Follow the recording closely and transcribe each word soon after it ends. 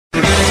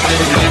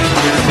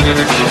Alrighty,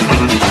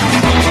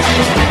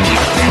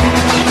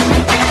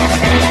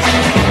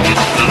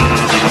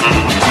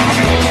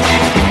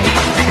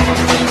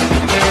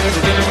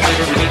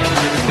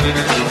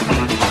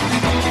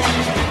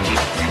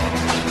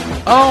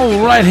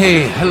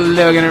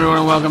 hello again everyone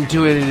and welcome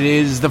to it. It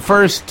is the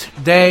first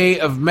day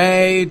of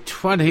May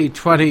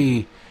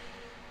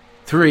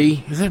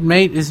 2023. Is it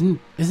May? Isn't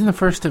the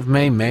 1st of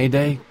May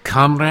Day?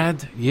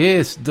 Comrade?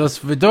 Yes, dos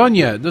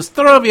Vidonia, dos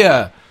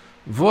Strovia,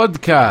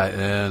 vodka,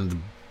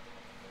 and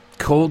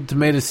cold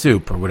tomato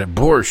soup, or whatever,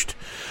 borscht.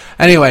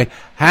 Anyway,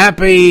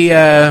 happy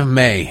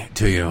May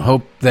to you.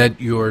 Hope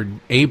that your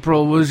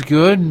April was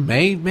good.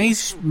 May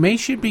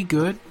should be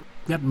good.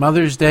 We got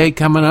Mother's Day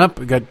coming up.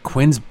 We got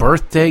Quinn's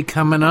birthday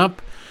coming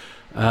up.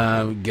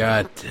 We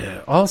got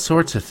all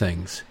sorts of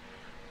things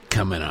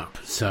coming up.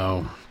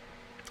 So,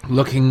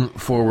 looking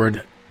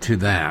forward to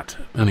that.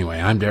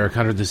 Anyway, I'm Derek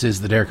Hunter. This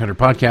is the Derek Hunter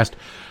Podcast.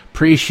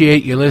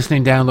 Appreciate you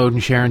listening, downloading,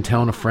 sharing,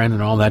 telling a friend,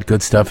 and all that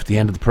good stuff at the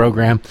end of the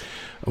program.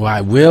 Well,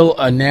 I will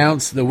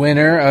announce the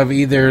winner of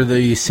either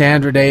the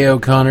Sandra Day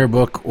O'Connor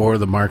book or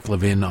the Mark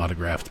Levin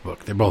autographed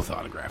book. They're both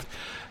autographed.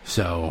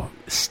 So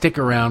stick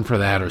around for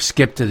that or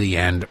skip to the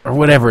end or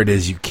whatever it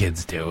is you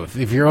kids do.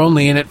 If you're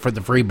only in it for the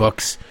free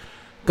books,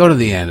 go to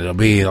the end. It'll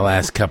be the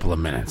last couple of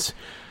minutes.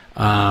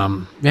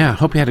 I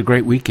hope you had a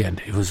great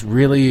weekend. It was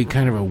really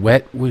kind of a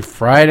wet week.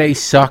 Friday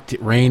sucked.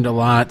 It rained a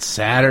lot.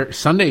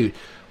 Sunday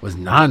was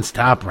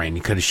nonstop rain.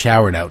 You could have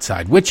showered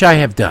outside, which I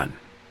have done.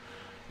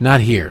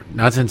 Not here.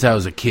 Not since I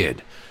was a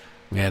kid.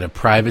 We had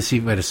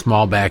a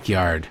small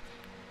backyard,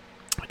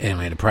 and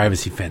we had a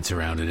privacy fence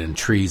around it and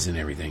trees and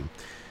everything.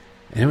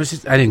 And it was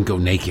just, I didn't go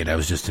naked. I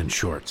was just in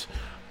shorts.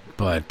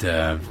 But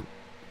I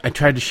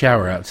tried to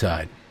shower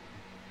outside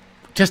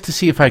just to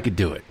see if I could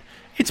do it.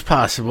 It's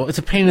possible. It's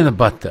a pain in the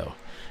butt, though,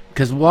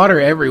 because water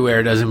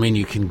everywhere doesn't mean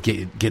you can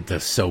get the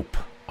soap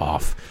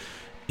off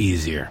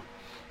easier.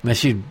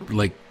 Unless you,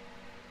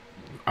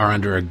 are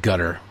under a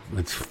gutter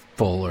that's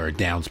full or a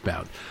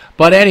downspout.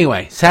 But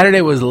anyway,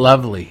 Saturday was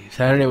lovely.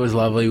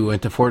 We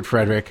went to Fort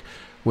Frederick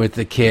with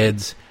the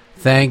kids.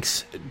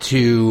 Thanks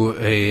to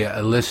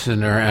a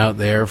listener out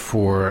there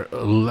for,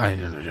 I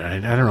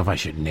don't know if I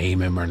should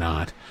name him or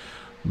not,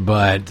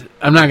 but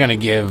I'm not going to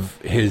give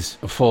his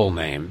full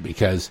name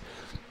because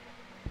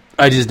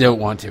I just don't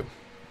want to.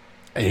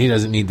 He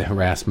doesn't need the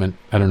harassment.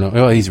 I don't know.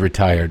 Well, he's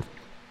retired.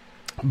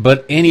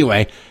 But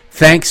anyway,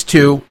 thanks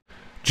to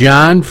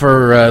John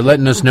for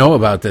letting us know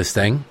about this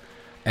thing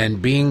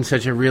and being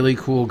such a really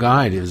cool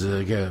guide. It was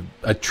like a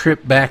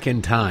trip back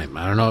in time.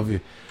 I don't know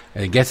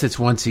I guess it's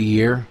once a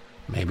year.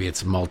 Maybe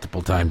it's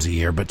multiple times a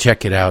year, but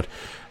check it out.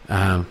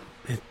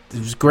 It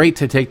was great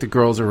to take the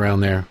girls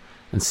around there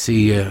and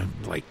see,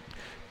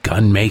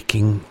 gun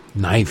making,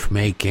 knife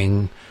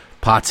making,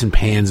 pots and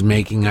pans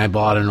making. I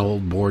bought an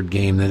old board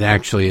game that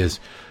actually is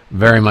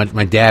very much,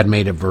 my dad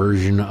made a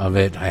version of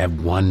it. I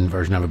have one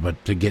version of it,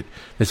 but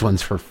this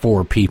one's for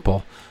 4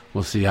 people.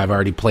 We'll see. I've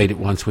already played it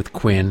once with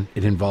Quinn.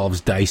 It involves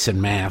dice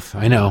and math.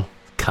 I know.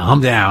 Calm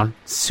down.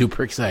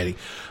 Super exciting.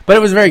 But it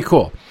was very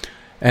cool.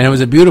 And it was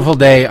a beautiful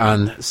day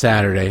on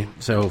Saturday.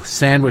 So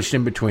sandwiched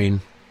in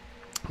between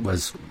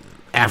was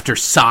after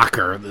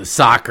soccer. The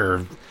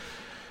soccer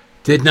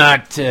did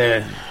not,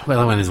 it went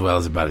about as well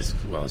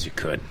as you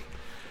could.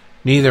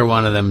 Neither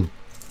one of them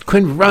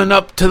couldn't run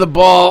up to the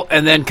ball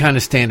and then kind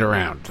of stand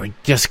around.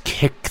 Just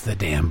kick the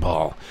damn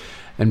ball.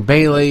 And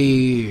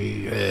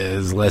Bailey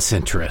is less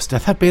interested. I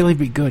thought Bailey'd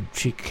be good.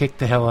 She kicked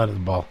the hell out of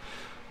the ball.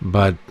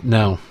 But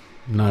no,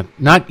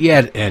 not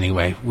yet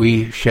anyway.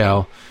 We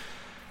shall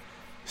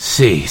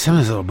see. Some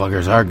of these little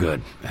buggers are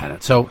good at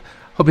it. So,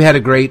 hope you had a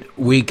great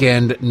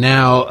weekend.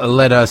 Now,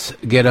 let us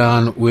get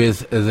on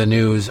with the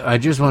news. I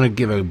just want to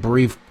give a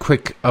brief,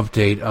 quick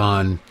update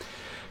on,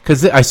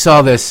 because I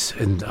saw this,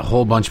 and a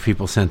whole bunch of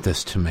people sent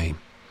this to me.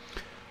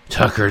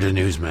 Tucker to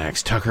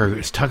Newsmax.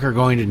 Is Tucker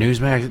going to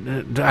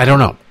Newsmax? I don't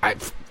know.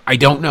 I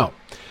don't know.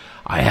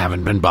 I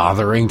haven't been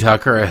bothering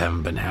Tucker. I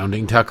haven't been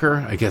hounding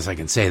Tucker. I guess I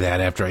can say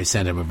that after I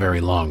sent him a very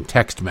long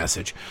text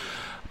message.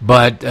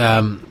 But,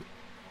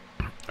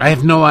 I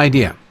have no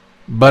idea.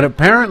 But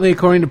apparently,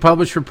 according to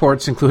published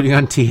reports, including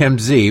on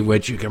TMZ,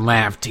 which you can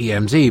laugh,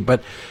 TMZ,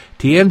 but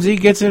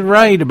TMZ gets it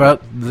right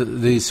about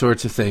these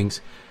sorts of things.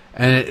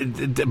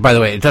 And by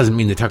the way, it doesn't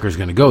mean that Tucker's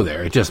going to go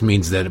there. It just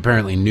means that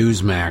apparently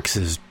Newsmax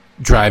is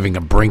driving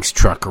a Brinks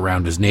truck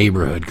around his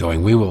neighborhood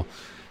going, we will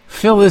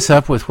fill this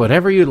up with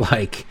whatever you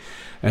like,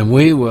 and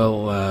we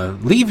will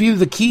leave you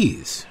the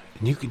keys.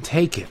 And you can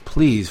take it,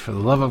 please, for the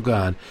love of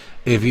God,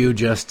 if you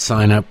just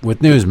sign up with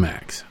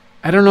Newsmax.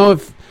 I don't know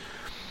if...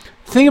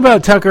 Thing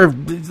about Tucker,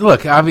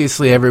 look,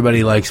 obviously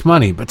everybody likes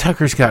money, but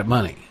Tucker's got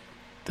money.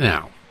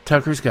 Now,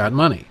 Tucker's got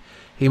money.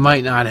 He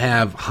might not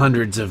have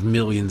hundreds of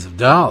millions of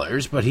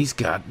dollars, but he's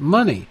got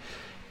money.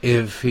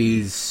 If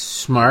he's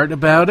smart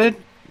about it,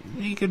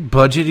 he could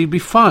budget, he'd be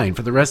fine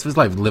for the rest of his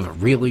life and live a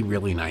really,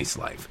 really nice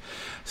life.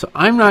 So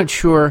I'm not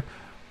sure.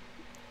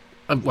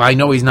 Well, I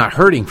know he's not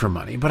hurting for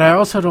money, but I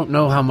also don't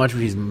know how much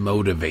he's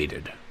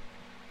motivated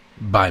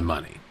by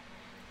money.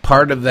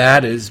 Part of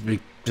that is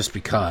just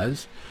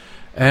because,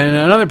 And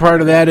another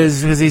part of that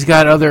is because he's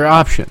got other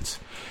options.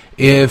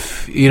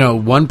 If,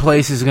 one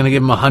place is going to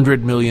give him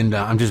 $100 million,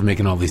 I'm just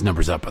making all these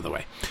numbers up, by the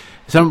way.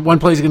 One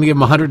place is going to give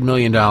him $100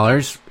 million,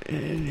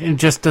 it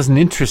just doesn't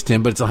interest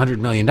him, but it's $100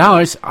 million,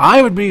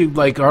 I would be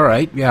like, all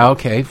right, yeah,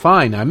 okay,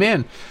 fine, I'm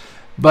in.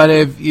 But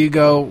if you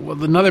go,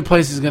 well, another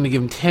place is going to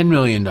give him $10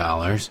 million,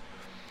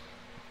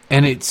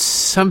 and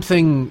it's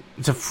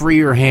a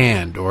freer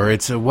hand, or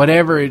it's a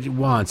whatever it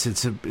wants,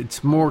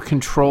 it's more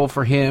control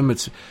for him,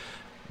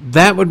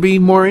 that would be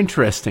more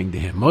interesting to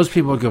him. Most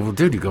people would go, well,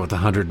 dude, you go with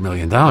 $100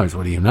 million, what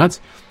are you, nuts?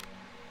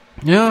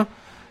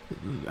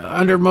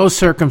 Under most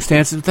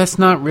circumstances, that's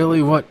not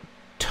really what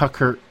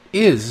Tucker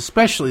is.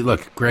 Especially,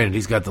 look, granted,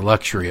 he's got the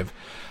luxury of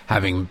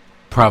having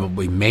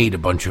probably made a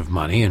bunch of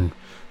money and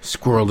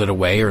squirreled it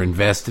away or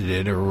invested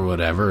it or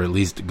whatever, at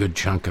least a good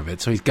chunk of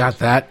it. So he's got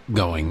that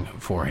going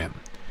for him.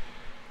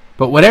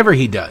 But whatever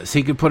he does,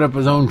 he could put up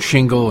his own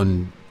shingle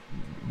and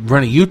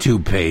run a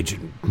YouTube page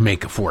and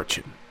make a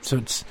fortune. So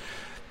it's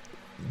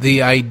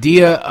the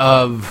idea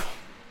of,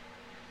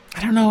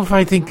 I don't know if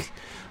I think,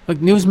 look,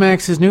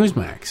 Newsmax is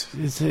Newsmax.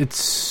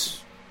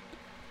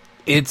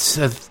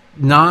 It's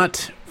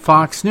not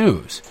Fox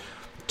News.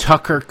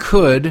 Tucker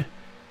could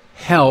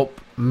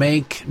help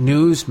make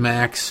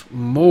Newsmax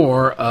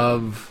more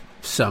of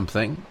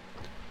something,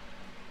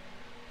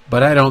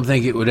 but I don't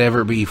think it would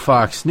ever be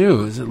Fox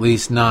News, at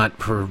least not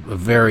for a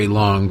very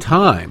long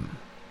time.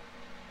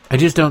 I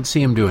just don't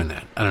see him doing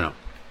that. I don't know.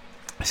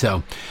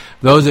 So,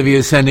 those of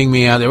you sending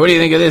me out there, what do you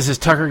think of this? Is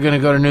Tucker going to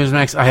go to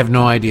Newsmax? I have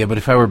no idea, but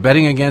if I were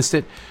betting against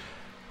it,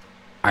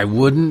 I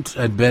wouldn't.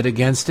 I'd bet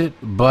against it,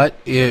 but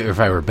if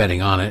I were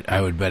betting on it,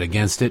 I would bet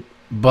against it.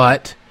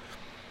 But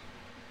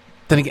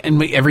then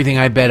again, everything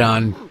I bet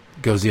on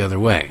goes the other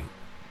way.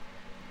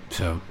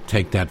 So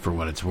take that for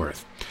what it's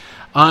worth.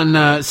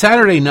 On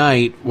Saturday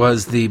night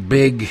was the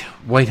big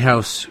White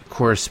House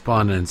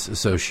Correspondents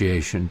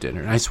Association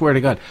dinner. And I swear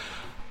to God,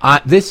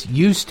 this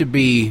used to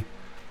be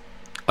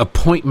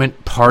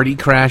appointment party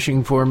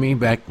crashing for me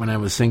back when I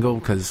was single,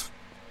 because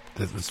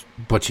that was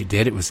what you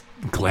did. It was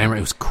glamour.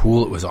 It was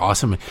cool. It was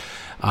awesome.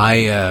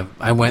 I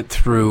went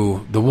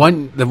through the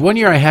one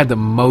year I had the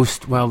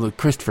most. Well, the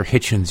Christopher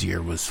Hitchens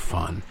year was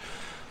fun,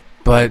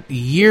 but the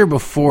year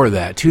before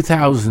that,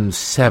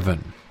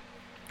 2007,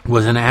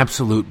 was an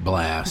absolute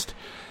blast.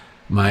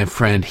 My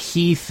friend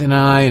Heath and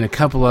I and a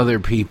couple other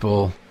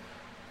people,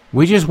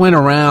 we just went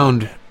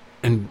around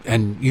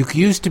and you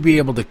used to be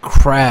able to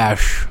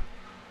crash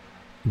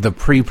the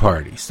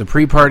pre-parties. The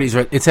pre-parties,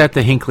 it's at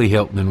the Hinckley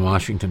Hilton in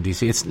Washington,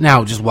 D.C. It's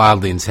now just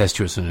wildly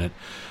incestuous, and it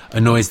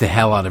annoys the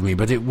hell out of me.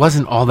 But it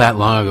wasn't all that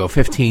long ago,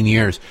 15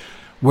 years,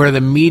 where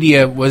the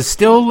media was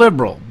still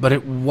liberal, but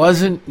it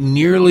wasn't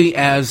nearly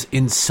as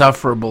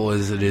insufferable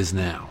as it is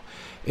now.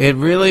 It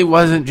really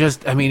wasn't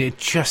just, it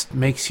just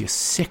makes you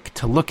sick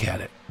to look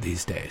at it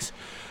these days.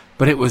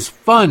 But it was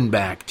fun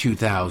back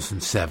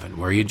 2007,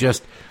 where I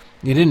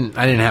didn't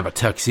have a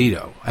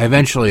tuxedo.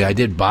 I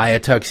did buy a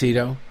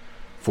tuxedo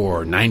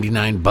for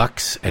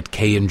 $99 at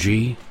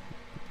K&G.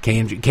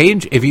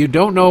 K&G. If you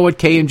don't know what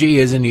K&G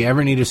is and you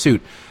ever need a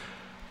suit,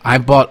 I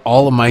bought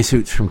all of my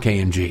suits from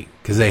K&G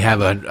because they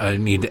have I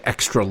need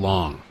extra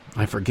long.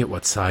 I forget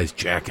what size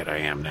jacket I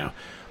am now,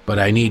 but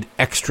I need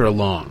extra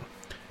long.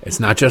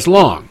 It's not just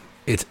long,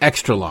 it's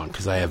extra long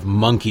because I have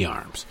monkey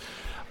arms.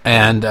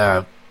 And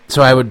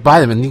so I would buy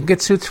them, and you can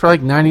get suits for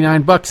like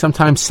 $99,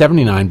 sometimes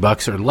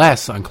 $79 or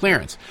less on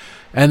clearance.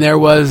 And there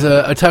was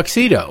a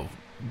tuxedo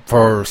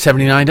for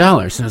 $79,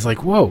 and I was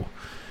like, whoa.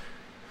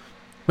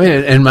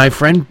 Wait, and I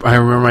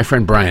remember my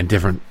friend Brian,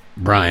 different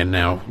Brian,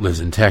 now lives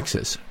in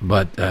Texas,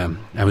 but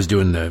I was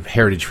doing the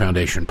Heritage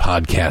Foundation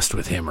podcast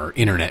with him, or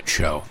internet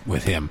show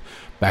with him,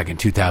 back in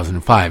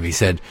 2005. He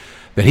said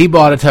that he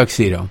bought a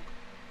tuxedo,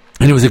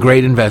 and it was a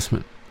great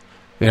investment.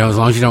 As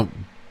long as you don't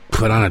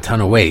put on a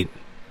ton of weight,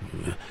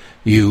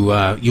 you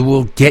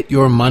will get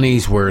your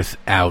money's worth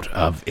out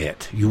of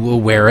it. You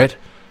will wear it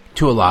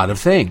to a lot of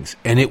things,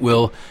 and it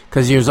will,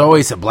 because there's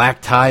always a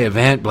black tie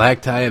event,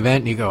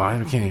 and you go, I'm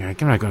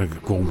not going to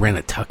go rent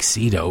a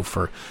tuxedo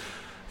for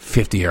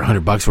 $50 or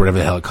 $100 or whatever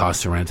the hell it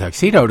costs to rent a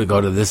tuxedo to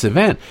go to this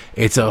event.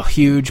 It's a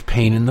huge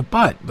pain in the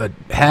butt. But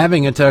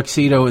having a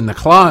tuxedo in the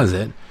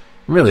closet,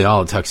 really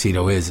all a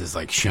tuxedo is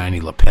like shiny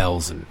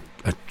lapels and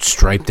a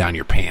stripe down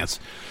your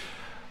pants.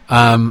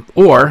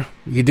 Or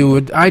you do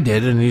what I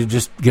did, and you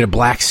just get a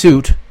black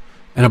suit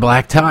and a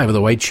black tie with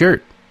a white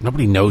shirt.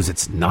 Nobody knows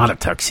it's not a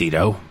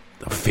tuxedo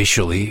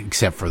officially,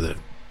 except for the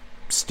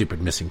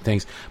stupid missing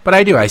things. But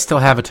I do. I still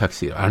have a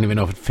tuxedo. I don't even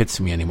know if it fits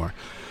me anymore.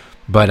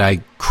 But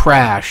I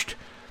crashed,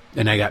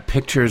 and I got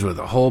pictures with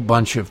a whole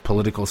bunch of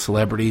political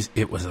celebrities.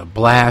 It was a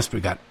blast. We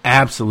got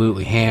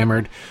absolutely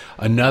hammered.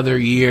 Another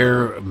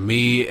year,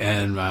 me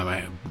and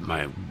my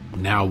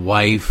now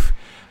wife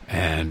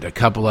and a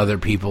couple other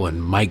people,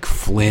 and Mike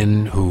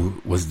Flynn,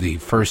 who was the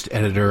first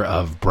editor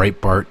of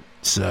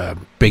Breitbart's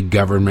Big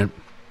Government.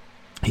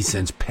 He's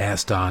since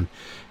passed on.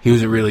 He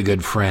was a really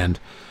good friend.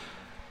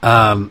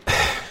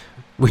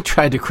 We We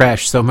tried to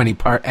crash so many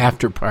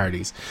after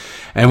parties.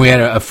 And we had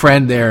a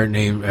friend there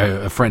named,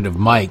 a friend of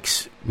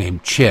Mike's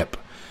named Chip,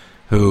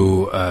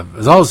 who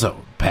was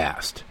also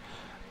passed.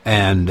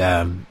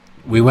 And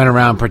we went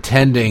around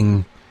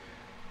pretending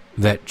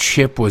that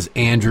Chip was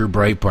Andrew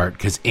Breitbart,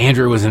 because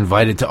Andrew was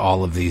invited to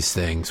all of these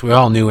things. We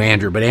all knew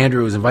Andrew, but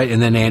Andrew was invited,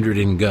 and then Andrew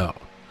didn't go.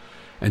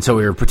 And so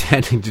we were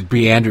pretending to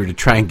be Andrew to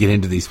try and get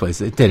into these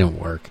places. It didn't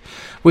work.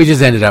 We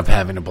just ended up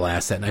having a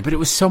blast that night. But it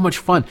was so much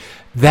fun.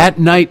 That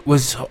night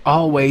was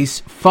always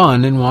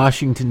fun in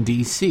Washington,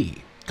 D.C.,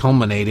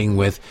 culminating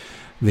with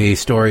the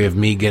story of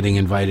me getting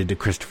invited to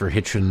Christopher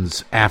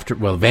Hitchens'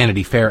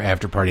 Vanity Fair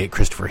after party at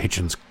Christopher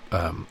Hitchens'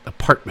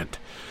 apartment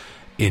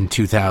in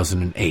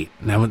 2008.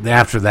 Now,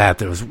 after that,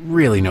 there was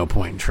really no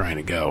point in trying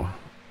to go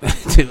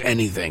to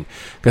anything,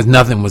 because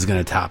nothing was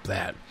going to top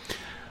that.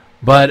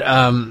 But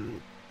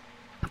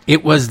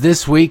it was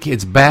this week.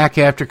 It's back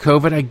after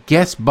COVID. I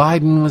guess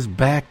Biden was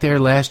back there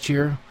last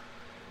year.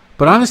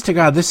 But honest to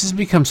God, this has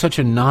become such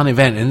a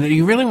non-event. And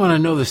you really want to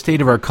know the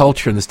state of our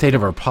culture and the state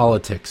of our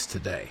politics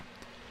today.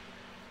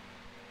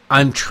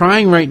 I'm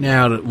trying right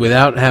now,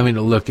 without having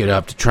to look it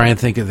up, to try and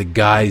think of the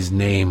guy's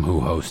name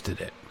who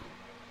hosted it.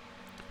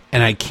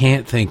 And I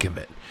can't think of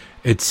it.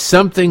 It's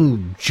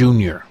something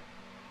Junior.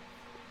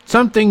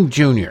 Something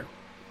Junior.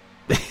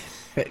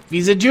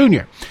 He's a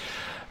junior.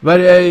 But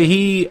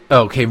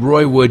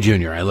Roy Wood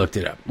Jr. I looked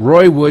it up.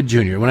 Roy Wood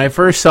Jr. When I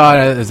first saw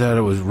it, I thought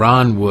it was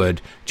Ron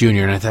Wood Jr.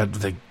 And I thought,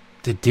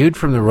 the dude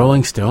from the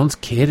Rolling Stones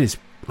kid is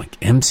like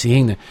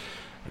emceeing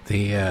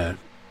the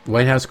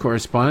White House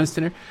Correspondents'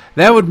 Dinner.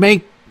 That would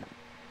make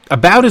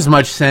about as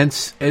much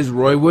sense as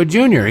Roy Wood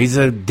Jr. He's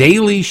a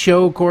Daily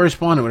Show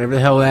correspondent, whatever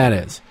the hell that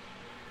is.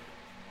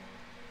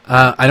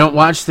 I don't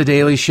watch The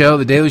Daily Show.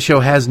 The Daily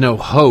Show has no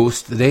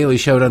host. The Daily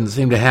Show doesn't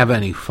seem to have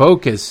any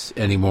focus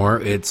anymore.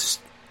 It's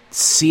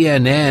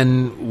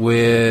CNN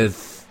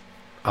with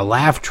a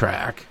laugh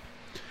track.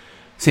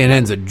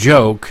 CNN's a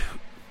joke.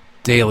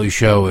 Daily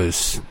Show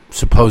is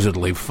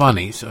supposedly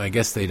funny, so I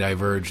guess they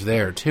diverge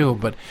there too.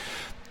 But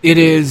it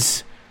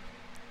is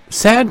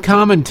sad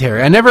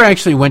commentary. I never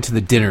actually went to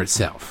the dinner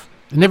itself.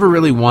 I never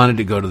really wanted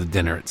to go to the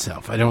dinner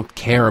itself. I don't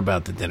care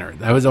about the dinner.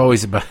 That was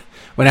always about,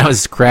 when I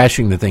was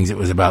crashing the things, it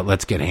was about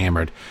let's get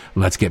hammered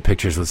and let's get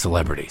pictures with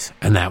celebrities.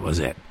 And that was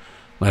it.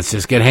 Let's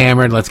just get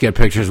hammered, let's get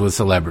pictures with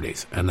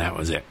celebrities. And that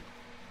was it.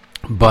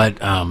 But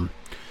I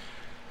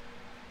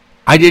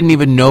didn't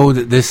even know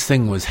that this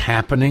thing was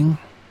happening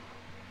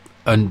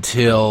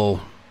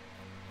until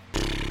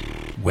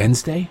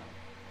Wednesday.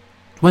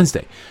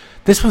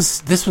 This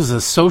was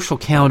a social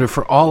calendar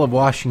for all of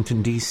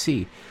Washington,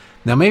 D.C.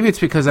 Now, maybe it's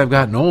because I've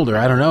gotten older,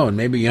 I don't know, and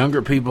maybe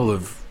younger people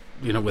have,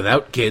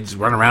 without kids,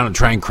 run around and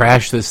try and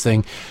crash this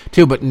thing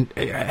too. But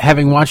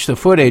having watched the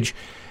footage,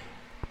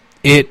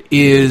 it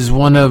is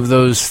one of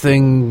those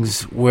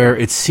things where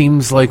it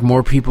seems like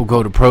more people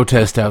go to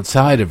protest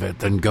outside of it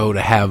than go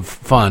to have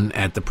fun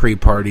at the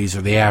pre-parties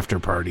or the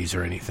after-parties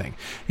or anything.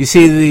 You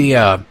see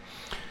the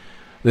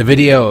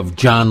video of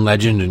John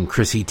Legend and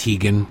Chrissy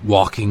Teigen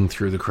walking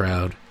through the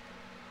crowd,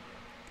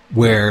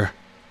 where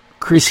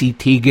Chrissy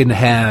Teigen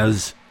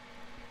has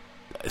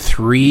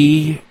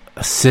 3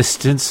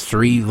 assistants,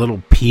 3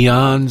 little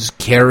peons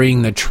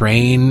carrying the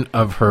train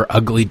of her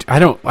ugly... I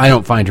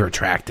don't find her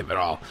attractive at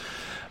all.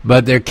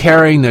 But they're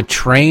carrying the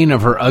train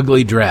of her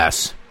ugly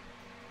dress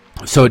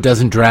so it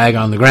doesn't drag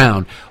on the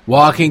ground,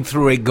 walking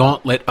through a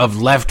gauntlet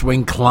of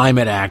left-wing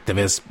climate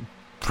activists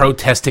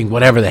protesting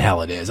whatever the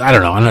hell it is. I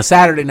don't know. On a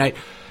Saturday night,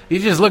 you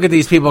just look at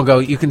these people and go,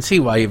 you can see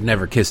why you've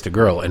never kissed a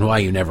girl and why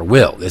you never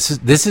will. This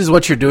is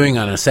what you're doing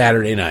on a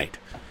Saturday night.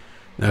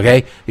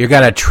 Okay? You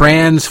got a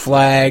trans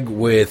flag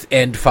with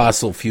end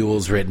fossil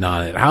fuels written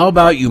on it. How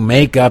about you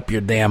make up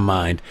your damn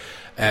mind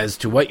as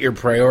to what your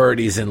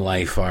priorities in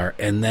life are,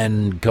 and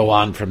then go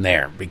on from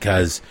there,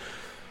 because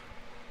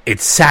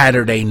it's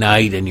Saturday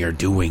night and you're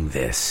doing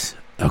this,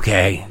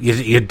 okay?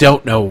 You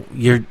don't know.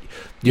 You're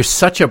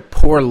such a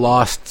poor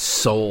lost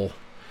soul.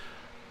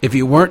 If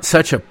you weren't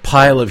such a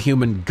pile of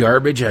human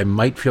garbage, I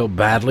might feel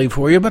badly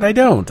for you, but I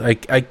don't. I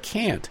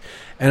can't.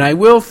 And I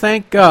will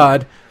thank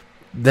God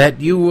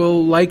that you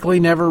will likely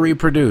never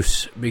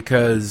reproduce,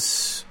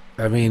 because,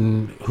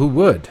 who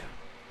would?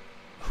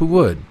 Who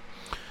would?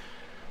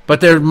 But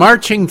they're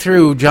marching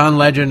through John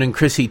Legend and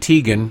Chrissy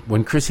Teigen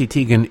when Chrissy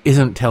Teigen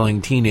isn't telling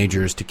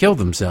teenagers to kill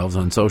themselves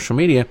on social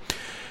media.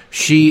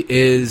 She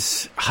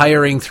is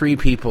hiring 3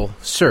 people,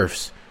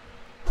 serfs,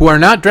 who are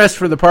not dressed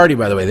for the party,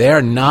 by the way. They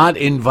are not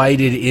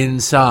invited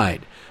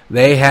inside.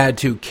 They had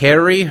to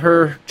carry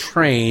her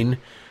train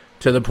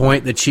to the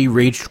point that she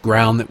reached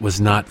ground that was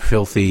not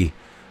filthy,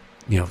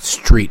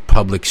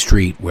 public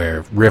street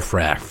where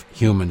riffraff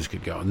humans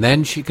could go. And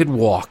then she could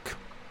walk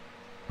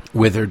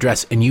with her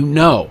dress. And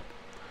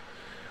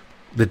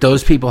that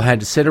those people had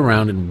to sit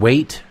around and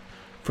wait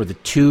for the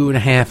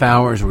 2.5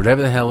 hours or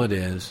whatever the hell it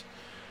is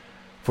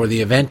for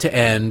the event to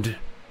end,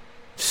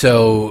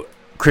 so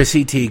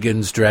Chrissy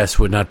Teigen's dress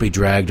would not be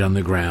dragged on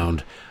the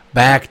ground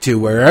back to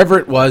wherever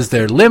it was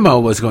their limo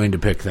was going to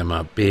pick them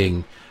up,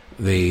 being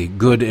the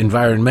good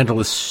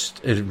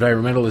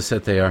environmentalists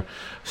that they are,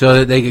 so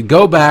that they could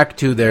go back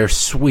to their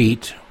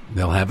suite.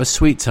 They'll have a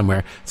suite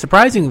somewhere.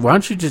 Surprising, why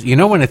don't you just,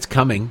 when it's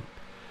coming?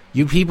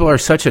 You people are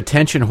such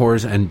attention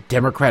whores and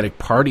Democratic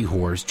Party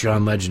whores,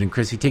 John Legend and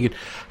Chrissy Teigen.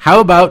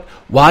 How about,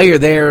 while you're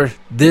there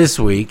this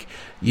week,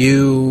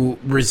 you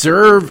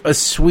reserve a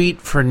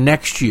suite for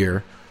next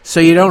year, so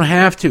you don't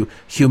have to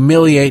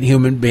humiliate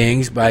human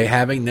beings by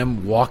having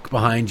them walk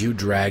behind you,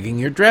 dragging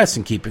your dress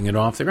and keeping it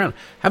off the ground.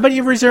 How about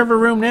you reserve a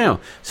room now?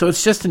 So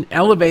it's just an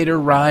elevator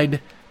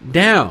ride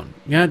down.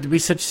 You don't have to be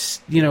such,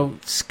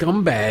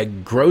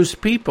 scumbag, gross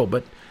people.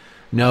 But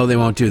no, they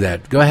won't do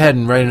that. Go ahead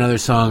and write another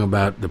song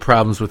about the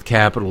problems with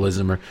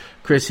capitalism. Or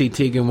Chrissy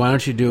Teigen, why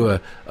don't you do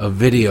a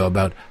video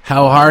about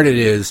how hard it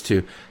is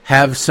to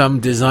have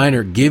some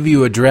designer give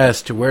you a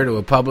dress to wear to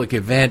a public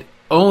event,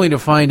 only to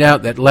find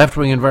out that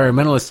left-wing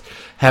environmentalists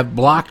have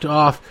blocked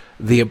off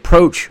the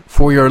approach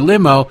for your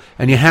limo,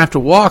 and you have to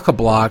walk a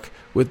block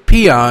with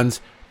peons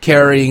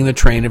carrying the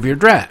train of your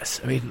dress.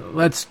 I mean,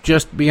 let's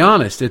just be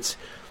honest.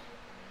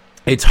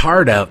 It's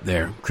hard out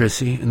there,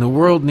 Chrissy, and the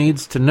world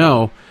needs to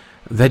know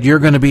that you're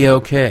going to be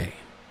okay.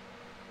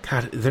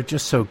 God, they're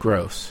just so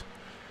gross.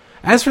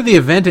 As for the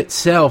event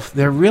itself,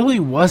 there really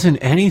wasn't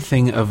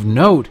anything of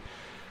note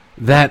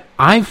that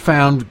I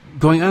found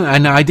going on,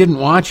 and I didn't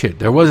watch it.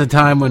 There was a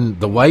time when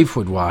the wife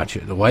would watch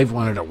it. The wife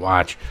wanted to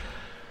watch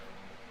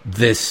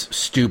this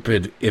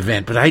stupid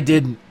event, but I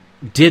didn't.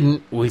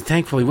 We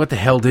thankfully, what the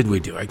hell did we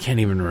do? I can't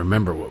even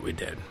remember what we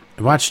did.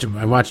 I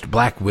watched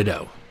Black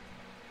Widow.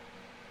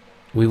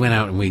 We went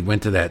out and we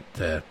went to that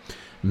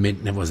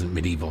it wasn't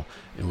medieval.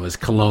 It was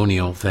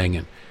colonial thing,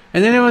 and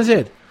then it was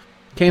it.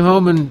 Came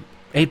home and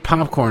ate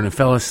popcorn and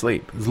fell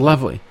asleep. It was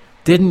lovely.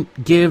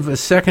 Didn't give a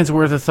second's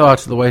worth of thought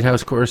to the White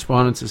House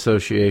Correspondents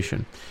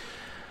Association.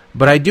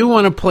 But I do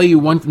want to play you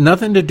one,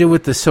 nothing to do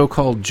with the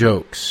so-called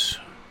jokes.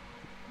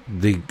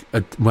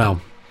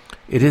 It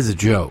is a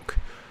joke.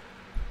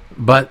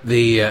 But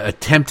the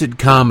attempted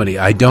comedy,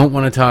 I don't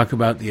want to talk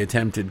about the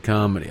attempted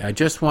comedy. I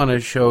just want to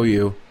show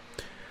you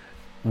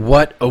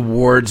what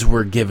awards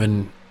were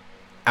given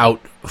out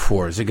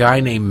for. There's a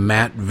guy named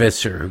Matt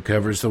Visser who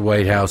covers the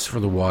White House for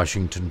the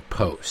Washington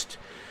Post.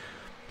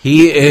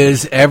 He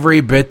is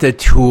every bit the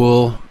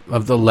tool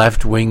of the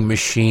left-wing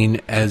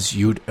machine as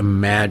you'd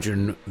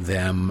imagine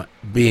them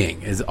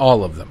being, is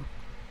all of them.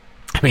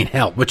 I mean,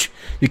 hell, which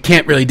you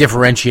can't really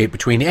differentiate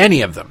between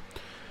any of them.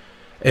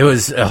 It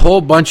was a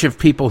whole bunch of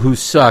people who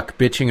suck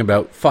bitching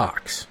about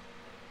Fox.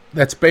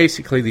 That's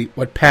basically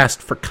what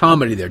passed for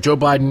comedy there. Joe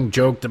Biden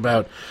joked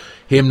about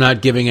him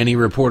not giving any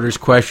reporters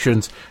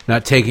questions,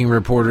 not taking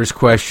reporters'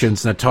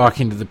 questions, not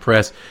talking to the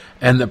press,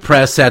 and the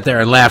press sat there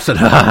and laughed and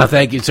said,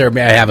 thank you, sir,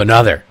 may I have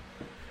another?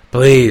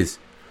 Please,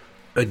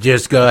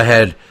 just go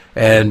ahead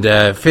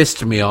and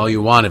fist me all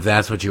you want if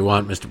that's what you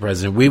want, Mr.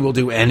 President. We will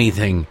do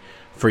anything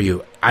for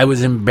you. I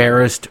was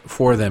embarrassed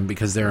for them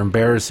because they're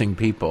embarrassing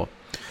people.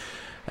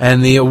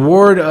 And the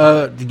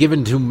award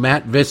given to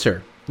Matt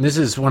Visser, this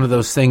is one of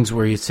those things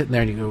where you're sitting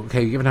there and you go,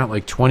 okay, you're giving out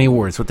like 20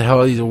 awards. What the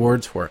hell are these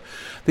awards for?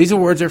 These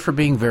awards are for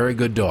being very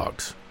good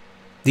dogs.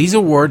 These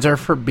awards are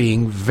for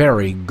being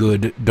very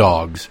good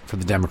dogs for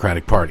the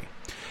Democratic Party.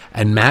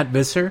 And Matt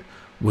Visser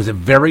was a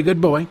very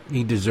good boy.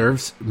 He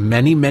deserves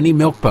many, many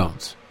milk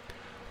bones.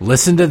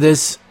 Listen to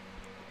this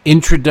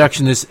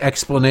introduction, this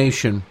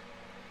explanation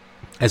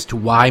as to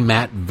why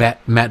Matt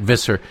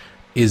Visser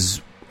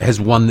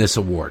has won this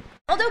award.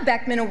 Aldo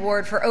Beckman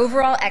Award for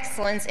Overall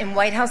Excellence in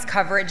White House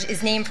Coverage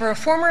is named for a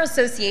former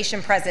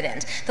association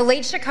president, the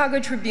late Chicago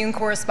Tribune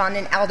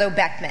correspondent Aldo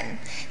Beckman.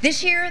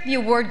 This year, the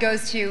award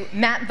goes to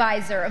Matt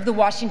Visser of The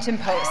Washington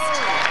Post.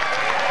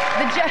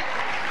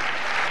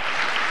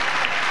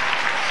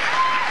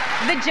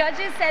 The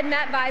judges said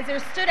Matt Visser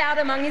stood out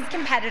among his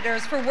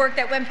competitors for work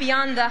that went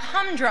beyond the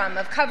humdrum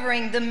of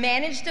covering the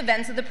managed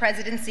events of the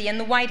presidency and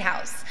the White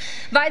House.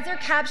 Visser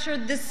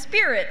captured the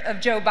spirit of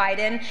Joe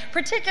Biden,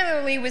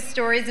 particularly with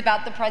stories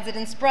about the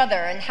president's brother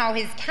and how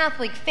his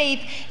Catholic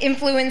faith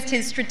influenced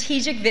his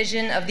strategic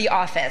vision of the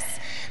office.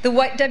 The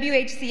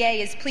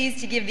WHCA is pleased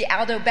to give the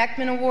Aldo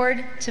Beckman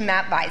Award to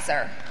Matt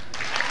Visser.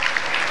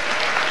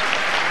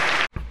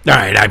 All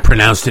right, I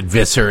pronounced it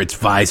Visser, it's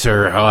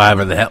Visser,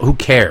 however the hell, who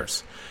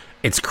cares?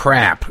 It's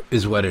crap,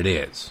 is what it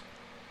is.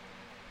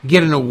 You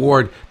get an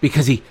award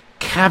because he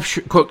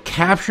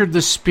captured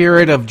the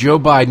spirit of Joe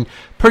Biden,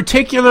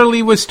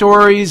 particularly with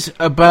stories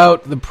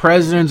about the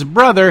president's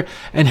brother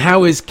and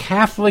how his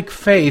Catholic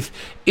faith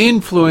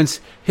influenced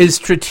his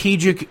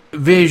strategic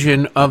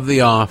vision of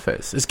the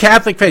office. His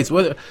Catholic faith,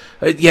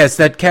 yes,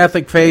 that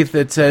Catholic faith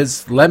that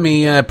says, let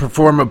me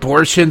perform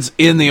abortions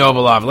in the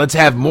Oval Office. Let's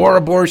have more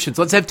abortions.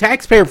 Let's have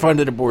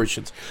taxpayer-funded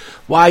abortions.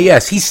 Why,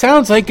 yes, he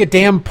sounds like a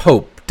damn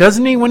pope.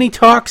 Doesn't he, when he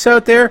talks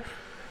out there?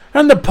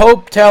 Doesn't the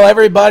Pope tell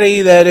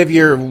everybody that if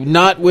you're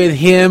not with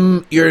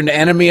him, you're an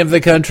enemy of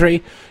the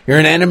country? You're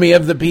an enemy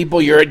of the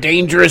people? You're a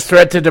dangerous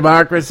threat to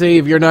democracy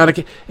if you're not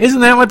a... Isn't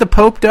that what the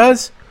Pope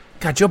does?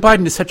 God, Joe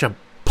Biden is such a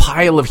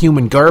pile of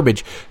human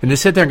garbage, and to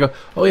sit there and go,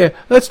 oh yeah,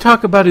 let's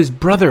talk about his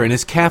brother and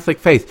his Catholic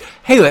faith.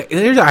 Hey,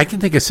 I can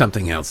think of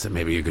something else that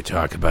maybe you could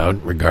talk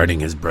about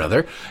regarding his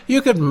brother.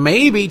 You could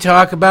maybe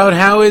talk about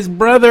how his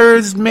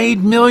brother's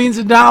made millions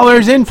of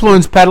dollars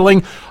influence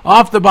peddling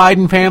off the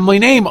Biden family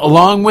name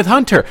along with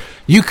Hunter.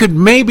 You could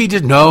maybe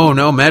just,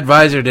 no, Matt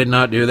Visor did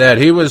not do that.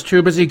 He was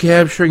too busy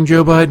capturing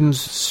Joe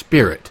Biden's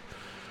spirit.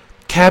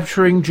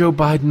 Capturing Joe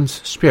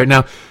Biden's spirit.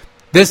 Now,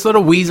 this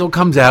little weasel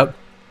comes out,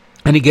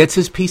 and he gets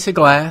his piece of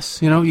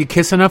glass. You know, you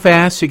kiss enough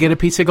ass, you get a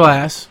piece of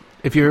glass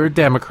if you're a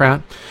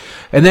Democrat.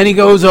 And then he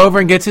goes over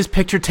and gets his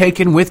picture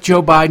taken with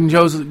Joe Biden.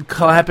 Joe's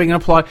clapping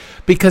and applauding.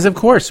 Because, of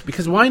course,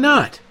 because why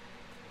not?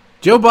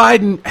 Joe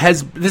Biden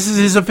this is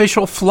his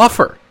official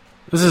fluffer.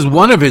 This is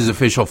one of his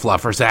official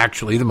fluffers,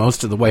 actually. The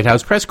most of the White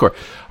House press corps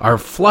are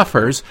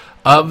fluffers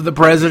of the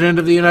President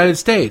of the United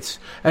States.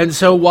 And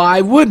so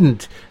why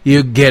wouldn't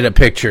you get a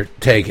picture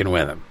taken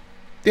with him?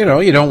 You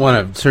know, you don't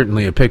want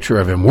certainly a picture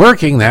of him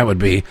working. That would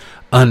be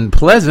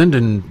unpleasant.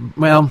 And,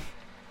 well,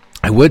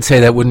 I would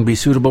say that wouldn't be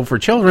suitable for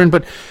children.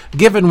 But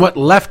given what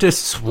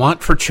leftists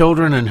want for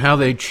children and how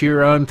they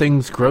cheer on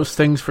things, gross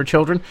things for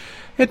children,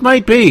 it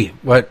might be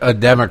what a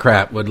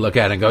Democrat would look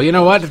at and go, you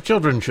know what,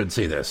 children should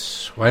see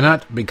this. Why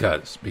not?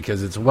 Because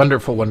it's a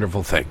wonderful,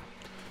 wonderful thing.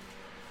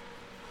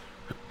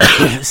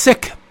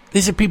 Sick.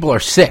 These people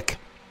are sick.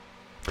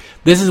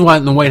 This is why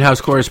the White House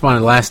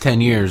correspondent, the last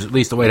 10 years, at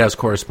least the White House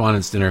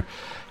Correspondents' Dinner,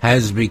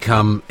 has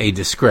become a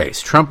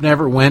disgrace. Trump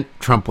never went.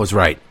 Trump was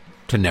right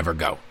to never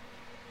go.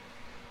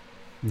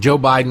 Joe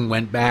Biden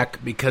went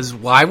back because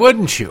why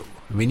wouldn't you?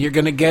 I mean, you're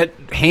going to get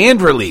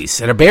hand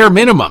release at a bare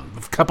minimum,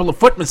 a couple of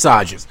foot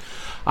massages.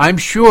 I'm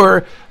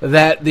sure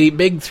that the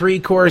big three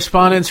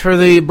correspondents for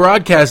the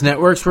broadcast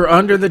networks were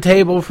under the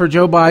table for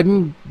Joe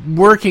Biden,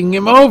 working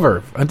him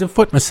over. And a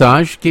foot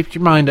massage keeps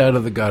your mind out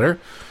of the gutter.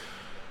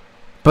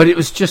 But it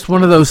was just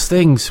one of those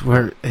things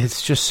where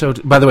it's just so...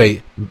 By the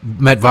way,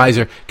 Matt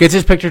Visor gets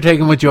his picture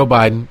taken with Joe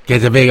Biden,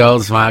 gets a big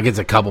old smile, gets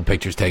a couple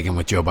pictures taken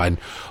with Joe Biden,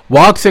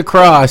 walks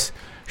across,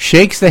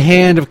 shakes the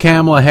hand of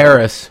Kamala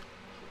Harris,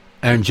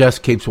 and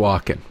just keeps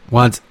walking.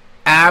 Wants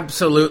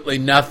absolutely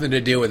nothing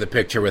to do with a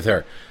picture with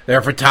her. There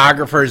are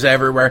photographers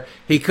everywhere.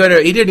 He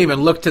didn't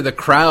even look to the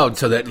crowd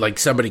so that like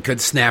somebody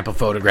could snap a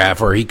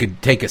photograph, or he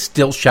could take a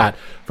still shot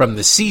from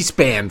the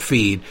C-SPAN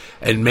feed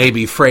and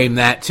maybe frame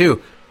that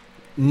too.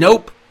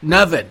 Nope,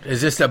 nothing.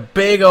 It's just a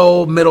big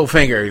old middle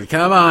finger.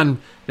 Come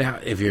on. Now,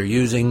 if you're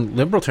using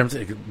liberal terms,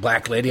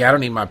 black lady, I don't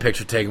need my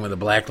picture taken with a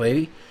black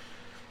lady.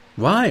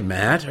 Why,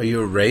 Matt? Are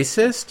you a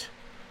racist?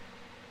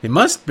 He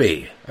must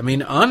be. I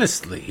mean,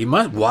 honestly, he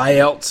must. Why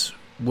else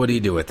would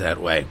he do it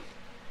that way?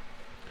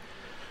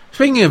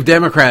 Speaking of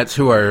Democrats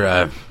who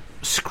are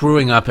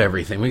screwing up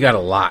everything, we got a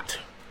lot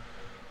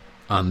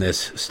on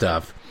this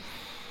stuff.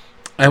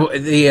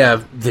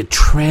 The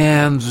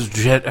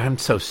transgender, I'm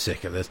so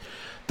sick of this.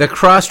 The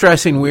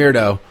cross-dressing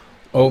weirdo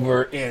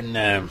over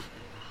in,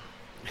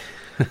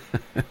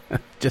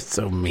 just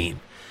so mean.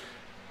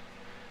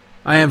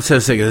 I am so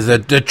sick of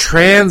this. The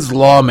trans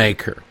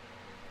lawmaker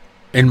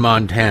in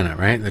Montana,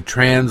 right? The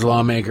trans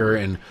lawmaker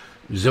in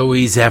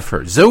Zoe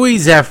Zephyr. Zoe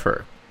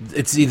Zephyr.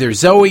 It's either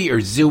Zoe or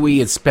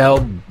Zooey. It's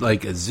spelled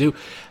like a zoo.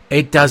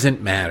 It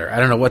doesn't matter. I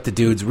don't know what the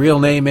dude's real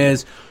name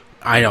is.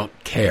 I don't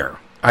care.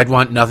 I'd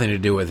want nothing to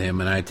do with him.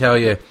 And I tell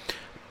you,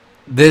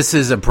 this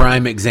is a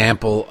prime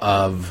example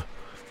of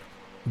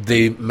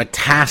the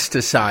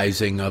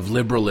metastasizing of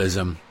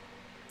liberalism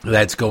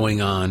that's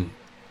going on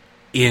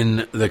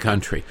in the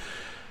country.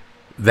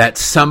 That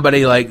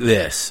somebody like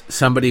this,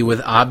 somebody with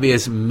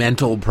obvious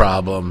mental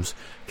problems,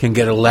 can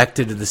get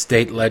elected to the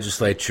state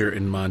legislature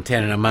in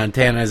Montana. Now,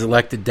 Montana has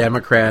elected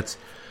Democrats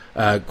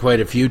quite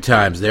a few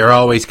times. They're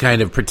always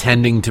kind of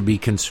pretending to be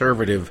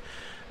conservative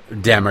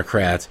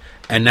Democrats,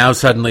 and now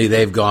suddenly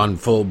they've gone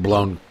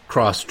full-blown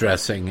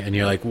cross-dressing, and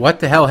you're like, what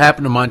the hell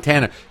happened to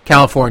Montana?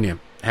 California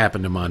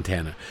happened to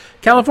Montana.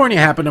 California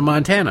happened to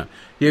Montana.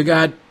 You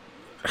got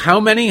how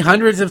many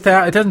hundreds of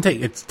thousands? It doesn't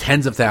take, it's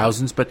tens of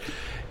thousands, but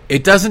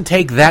it doesn't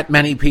take that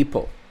many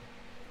people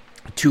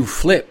to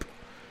flip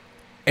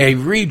a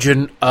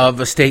region of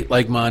a state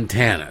like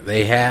Montana.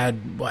 They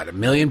had, 1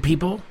 million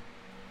people?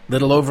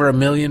 Little over 1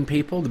 million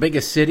people. The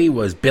biggest city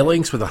was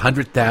Billings with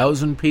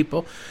 100,000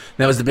 people.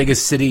 That was the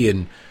biggest city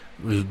in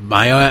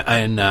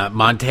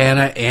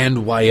Montana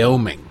and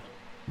Wyoming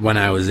when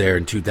I was there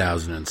in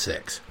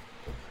 2006.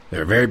 They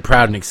were very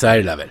proud and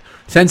excited of it.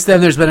 Since then,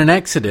 there's been an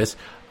exodus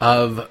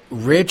of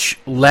rich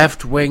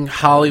left-wing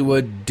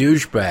Hollywood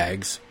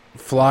douchebags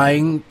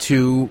flying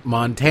to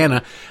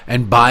Montana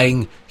and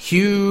buying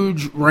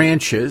huge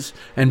ranches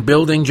and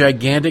building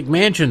gigantic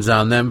mansions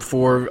on them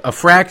for a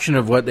fraction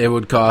of what they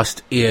would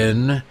cost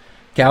in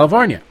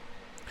California.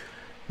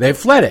 They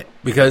fled it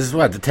because,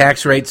 the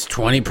tax rate's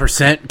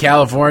 20% in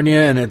California,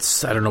 and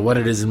it's, I don't know what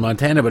it is in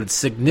Montana, but it's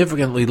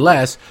significantly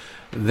less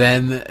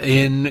than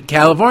in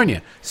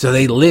California. So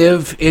they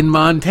live in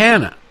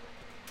Montana.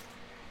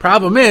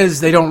 Problem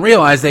is, they don't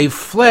realize they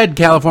fled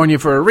California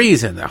for a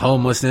reason. The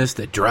homelessness,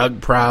 the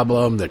drug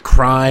problem, the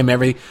crime,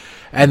 everything.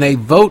 And they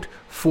vote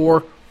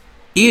for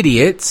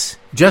idiots,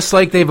 just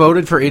like they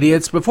voted for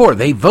idiots before.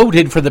 They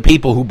voted for the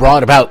people who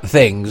brought about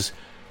things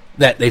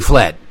that they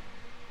fled.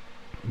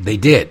 They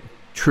did.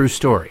 True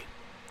story.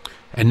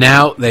 And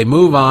now they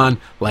move on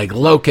like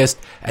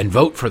locusts and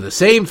vote for the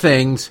same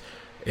things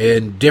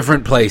in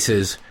different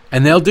places.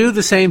 And they'll do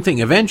the same thing.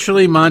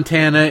 Eventually,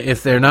 Montana,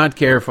 if they're not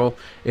careful,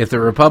 if the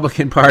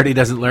Republican Party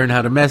doesn't learn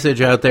how to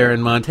message out there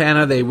in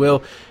Montana, they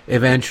will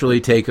eventually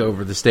take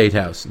over the State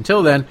House.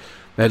 Until then,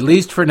 at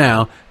least for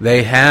now,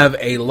 they have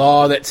a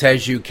law that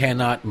says you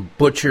cannot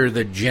butcher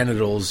the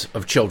genitals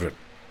of children.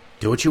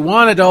 Do what you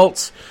want,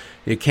 adults.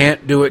 You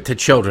can't do it to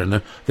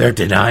children. They're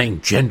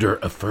denying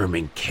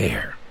gender-affirming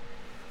care.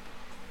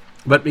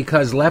 But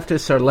because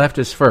leftists are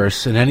leftists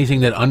first, and anything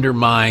that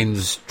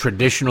undermines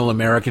traditional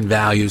American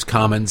values,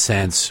 common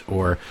sense,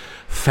 or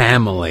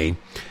family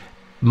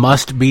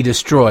must be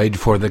destroyed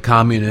for the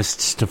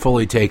communists to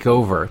fully take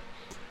over,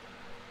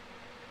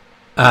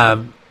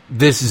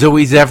 this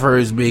Zooey Zephyr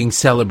is being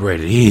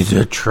celebrated. He's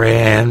a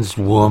trans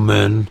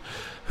woman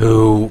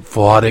who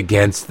fought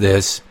against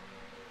this.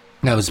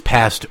 That was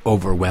passed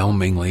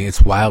overwhelmingly.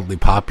 It's wildly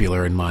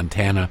popular in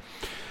Montana.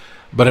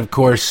 But of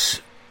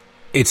course,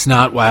 it's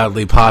not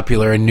wildly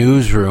popular in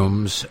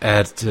newsrooms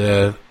at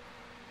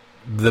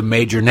the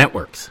major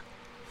networks.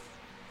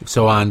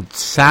 So on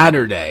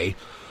Saturday,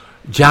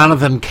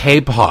 Jonathan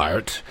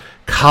Capehart,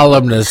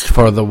 columnist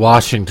for the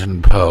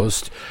Washington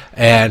Post,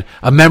 and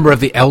a member of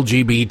the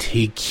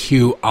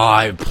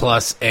LGBTQI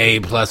plus A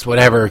plus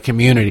whatever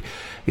community,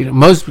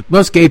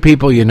 most gay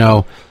people,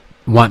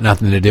 want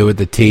nothing to do with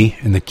the T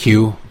and the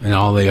Q and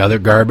all the other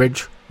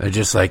garbage. They're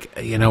just like,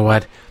 you know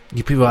what?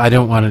 You people, I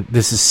don't want to.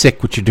 This is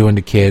sick what you're doing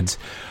to kids.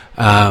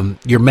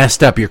 You're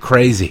messed up. You're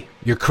crazy.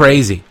 You're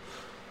crazy.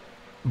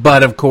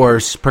 But, of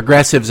course,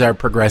 progressives are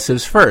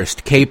progressives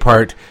first.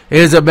 Capehart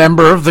is a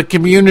member of the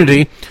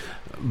community,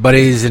 but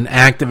he's an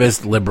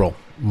activist liberal,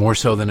 more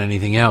so than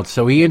anything else.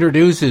 So he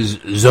introduces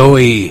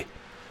Zoe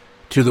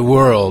to the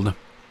world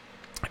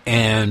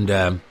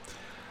and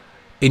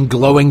in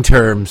glowing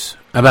terms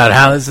about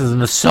how this is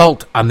an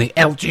assault on the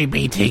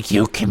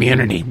LGBTQ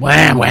community.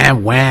 Wham,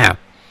 wham, wham.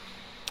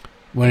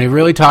 When they're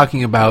really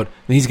talking about,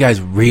 these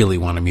guys really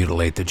want to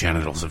mutilate the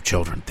genitals of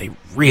children. They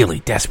really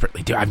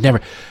desperately do.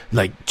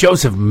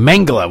 Joseph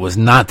Mengele was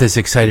not this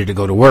excited to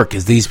go to work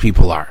as these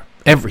people are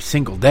every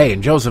single day.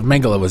 And Joseph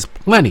Mengele was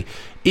plenty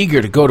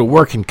eager to go to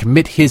work and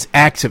commit his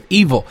acts of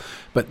evil.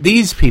 But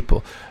these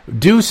people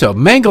do so.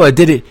 Mengele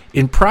did it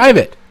in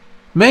private.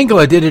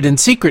 Mengele did it in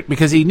secret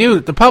because he knew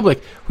that the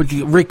public would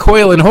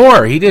recoil in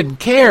horror. He didn't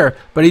care,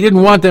 but he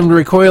didn't want them to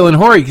recoil in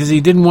horror because he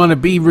didn't want to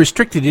be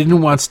restricted. He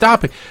didn't want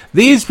stopping.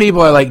 These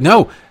people are like,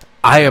 no,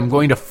 I am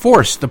going to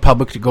force the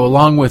public to go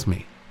along with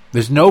me.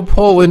 There's no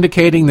poll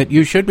indicating that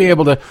you should be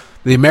able to,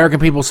 the American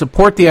people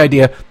support the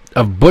idea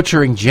of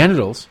butchering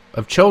genitals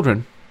of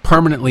children,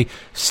 permanently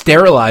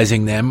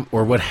sterilizing them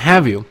or what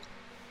have you.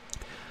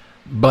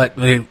 But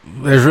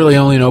there's really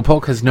only no poll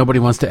because nobody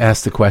wants to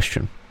ask the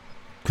question.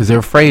 Because they're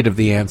afraid of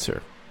the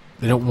answer.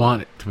 They don't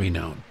want it to be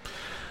known.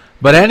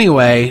 But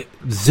anyway,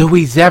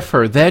 Zooey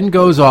Zephyr then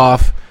goes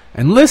off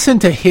and listen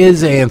to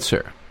his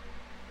answer.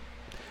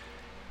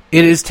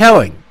 It is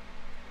telling.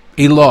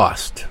 He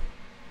lost.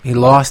 He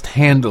lost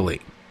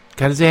handily.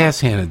 Got his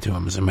ass handed to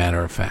him, as a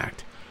matter of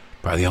fact.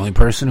 Probably the only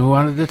person who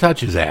wanted to touch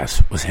his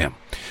ass was him.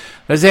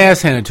 Got his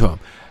ass handed to him.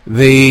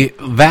 The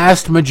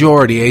vast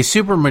majority, a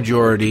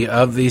supermajority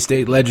of the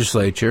state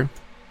legislature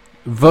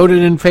voted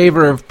in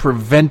favor of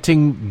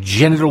preventing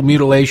genital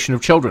mutilation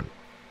of children.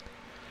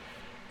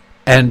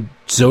 And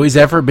Zooey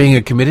Zephyr, being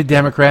a committed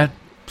Democrat,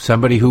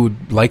 somebody who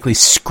would likely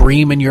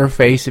scream in your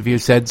face if you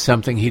said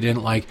something he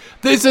didn't like,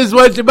 this is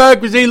what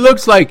democracy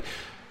looks like,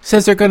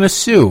 says they're going to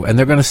sue and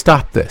they're going to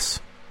stop this.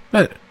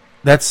 But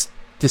that's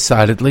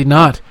decidedly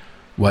not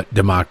what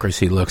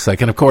democracy looks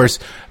like. And of course,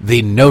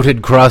 the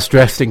noted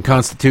cross-dressing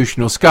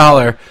constitutional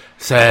scholar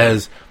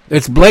says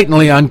it's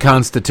blatantly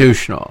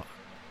unconstitutional.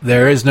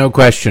 There is no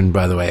question,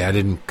 by the way. I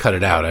didn't cut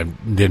it out. I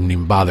didn't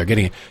even bother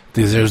getting it.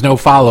 There's no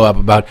follow-up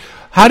about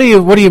what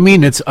do you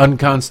mean it's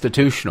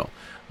unconstitutional?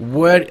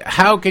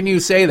 How can you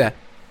say that?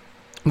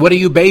 What are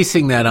you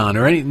basing that on?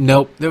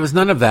 Nope, there was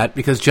none of that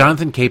because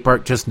Jonathan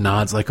Capehart just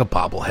nods like a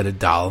bobble-headed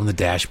doll on the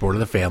dashboard of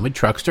the family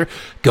truckster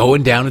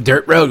going down a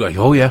dirt road going,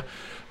 oh yeah,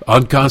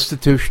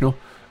 unconstitutional.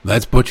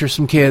 Let's butcher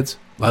some kids.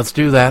 Let's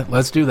do that.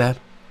 Let's do that.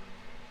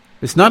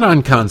 It's not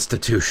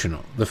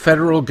unconstitutional. The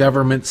federal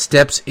government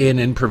steps in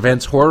and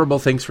prevents horrible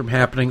things from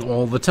happening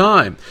all the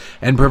time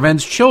and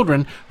prevents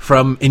children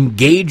from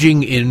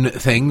engaging in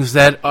things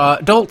that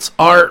adults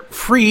are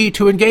free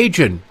to engage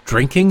in.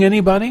 Drinking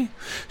anybody?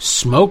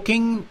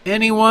 Smoking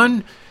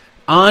anyone?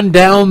 On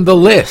down the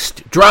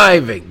list.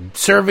 Driving,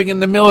 serving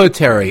in the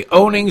military,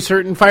 owning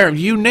certain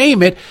firearms, you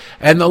name it.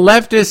 And the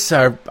leftists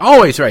are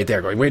always right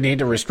there going, we need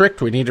to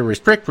restrict, we need to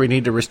restrict, we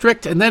need to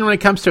restrict. And then when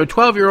it comes to a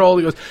 12-year-old,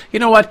 he goes, you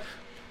know what?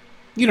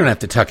 You don't have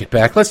to tuck it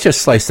back. Let's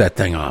just slice that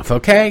thing off,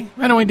 okay?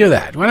 Why don't we do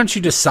that? Why don't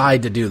you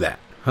decide to do that,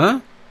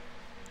 huh?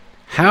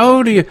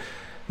 How do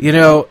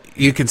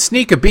you can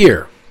sneak a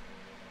beer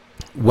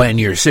when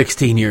you're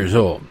 16 years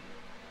old.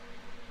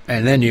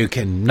 and then you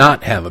can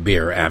not have a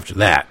beer after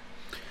that.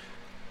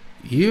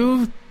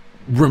 You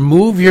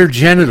remove your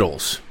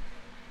genitals.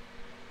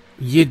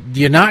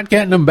 You're not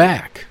getting them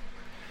back.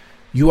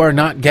 You are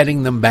not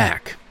getting them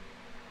back.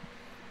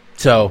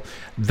 So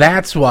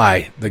that's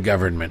why the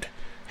government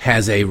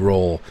has a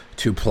role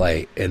to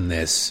play in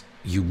this,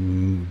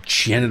 you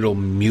genital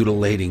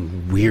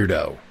mutilating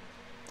weirdo.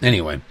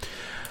 Anyway,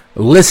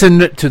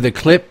 listen to the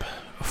clip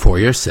for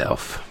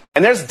yourself.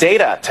 And there's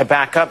data to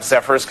back up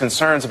Zephyr's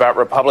concerns about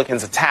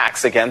Republicans'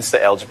 attacks against the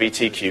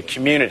LGBTQ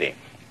community.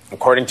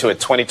 According to a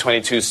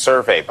 2022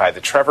 survey by the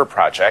Trevor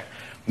Project,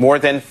 more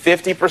than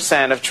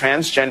 50% of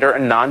transgender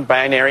and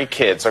non-binary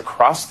kids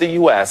across the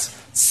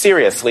U.S.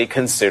 seriously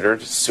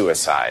considered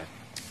suicide.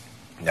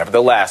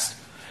 Nevertheless,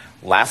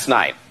 last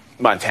night,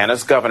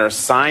 Montana's governor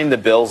signed the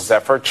bill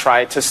Zephyr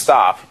tried to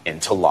stop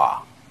into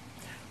law.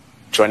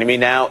 Joining me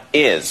now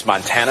is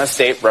Montana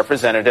State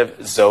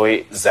Representative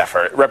Zoe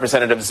Zephyr.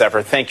 Representative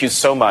Zephyr, thank you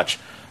so much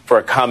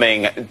for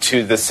coming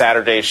to the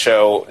Saturday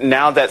show.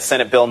 Now that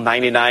Senate Bill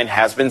 99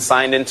 has been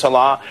signed into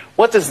law,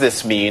 what does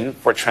this mean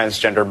for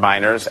transgender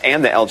minors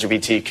and the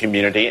LGBT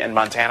community in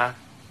Montana?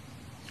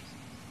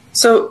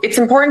 So it's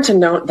important to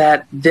note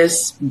that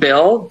this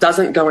bill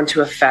doesn't go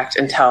into effect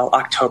until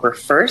October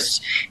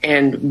 1st,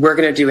 and we're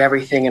going to do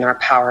everything in our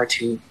power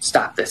to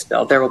stop this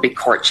bill. There will be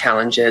court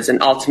challenges,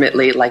 and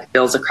ultimately, like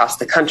bills across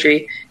the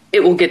country,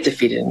 it will get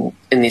defeated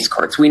in these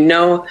courts. We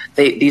know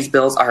these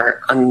bills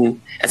are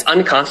as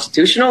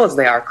unconstitutional as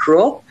they are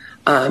cruel,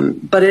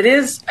 but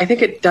I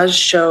think it does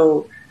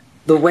show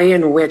the way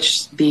in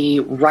which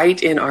the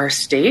right in our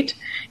state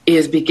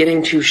is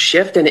beginning to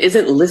shift and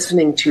isn't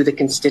listening to the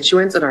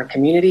constituents in our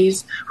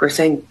communities who are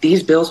saying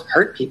these bills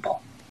hurt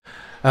people.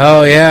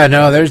 Oh, yeah,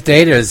 no, there's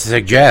data to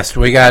suggest.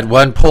 We got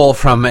one poll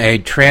from a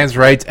trans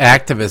rights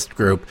activist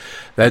group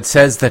that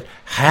says that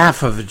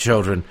half of the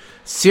children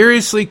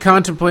seriously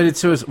contemplated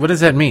suicide. What does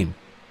that mean?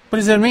 What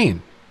does that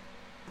mean?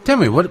 Tell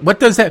me, what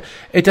does that...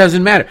 It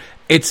doesn't matter.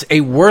 It's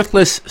a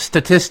worthless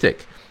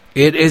statistic.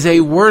 It is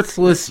a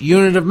worthless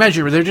unit of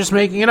measure. They're just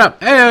making it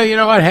up. You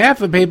know what? Half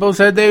the people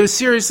said they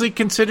seriously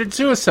considered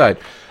suicide.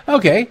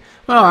 Okay,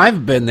 well,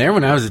 I've been there.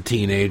 When I was a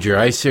teenager,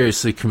 I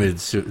seriously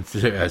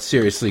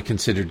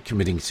considered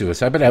committing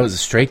suicide, but I was a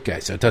straight guy,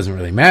 so it doesn't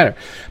really matter.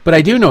 But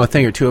I do know a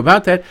thing or two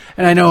about that,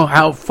 and I know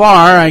how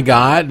far I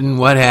got and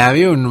what have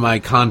you in my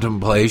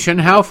contemplation.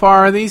 How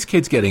far are these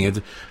kids getting? It's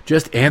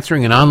just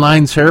answering an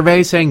online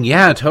survey saying,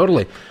 yeah,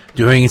 totally.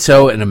 Doing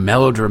so in a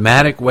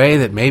melodramatic way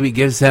that maybe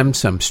gives them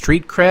some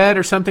street cred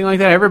or something like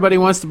that. Everybody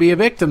wants to be a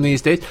victim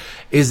these days.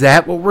 Is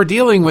that what we're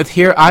dealing with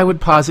here? I would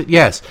posit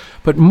yes.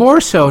 But more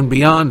so and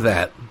beyond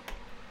that,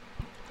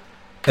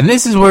 and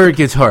this is where it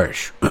gets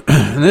harsh,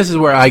 and this is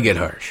where I get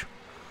harsh.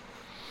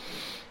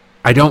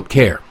 I don't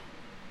care.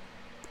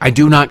 I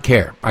do not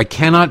care. I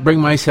cannot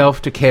bring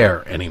myself to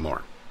care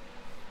anymore.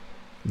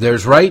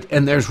 There's right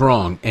and there's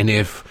wrong. And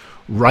if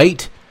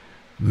right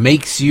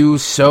makes you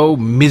so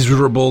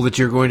miserable that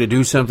you're going to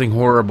do something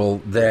horrible,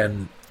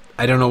 then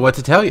I don't know what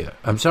to tell you.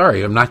 I'm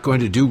sorry. I'm not going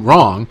to do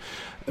wrong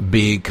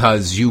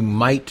because you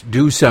might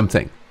do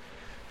something.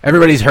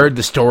 Everybody's heard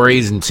the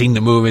stories and seen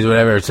the movies,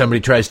 whatever. Somebody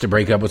tries to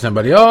break up with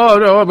somebody. Oh,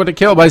 no, I'm going to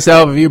kill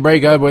myself if you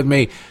break up with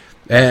me.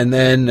 And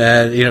then,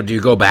 do you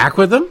go back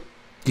with them?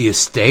 Do you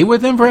stay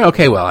with them?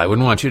 Okay, well, I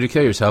wouldn't want you to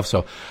kill yourself,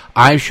 so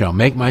I shall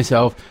make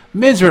myself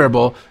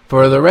miserable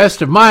for the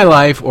rest of my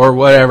life or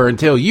whatever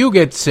until you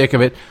get sick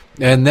of it.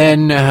 And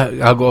then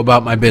I'll go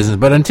about my business.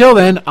 But until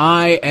then,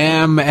 I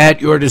am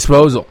at your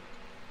disposal.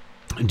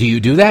 Do you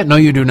do that? No,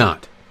 you do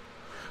not.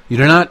 You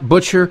do not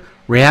butcher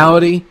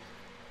reality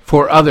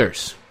for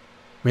others.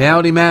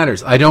 Reality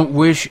matters. I don't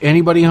wish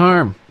anybody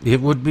harm. It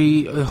would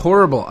be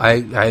horrible.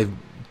 I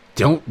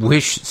don't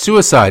wish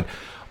suicide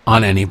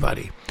on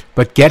anybody.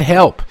 But get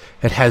help.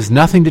 It has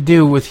nothing to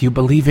do with you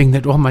believing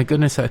that, oh my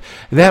goodness,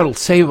 that'll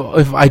save,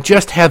 if I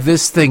just have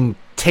this thing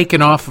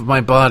taken off of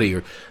my body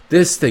or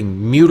this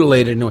thing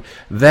mutilated,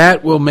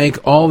 that will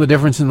make all the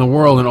difference in the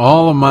world and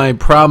all of my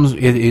problems.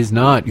 It is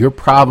not. Your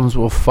problems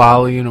will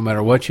follow you no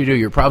matter what you do.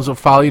 Your problems will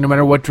follow you no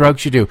matter what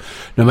drugs you do,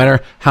 no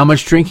matter how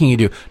much drinking you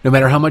do, no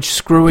matter how much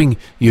screwing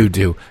you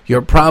do.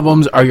 Your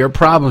problems are your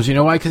problems. You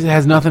know why? Because it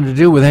has nothing to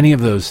do with any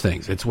of those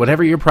things. It's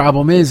whatever your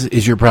problem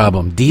is your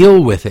problem.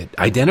 Deal with it.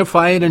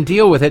 Identify it and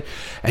deal with it,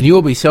 and you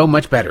will be so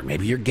much better.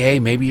 Maybe you're gay,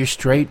 maybe you're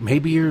straight,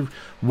 maybe you're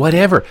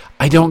whatever.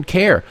 I don't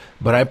care.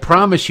 But I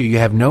promise you, you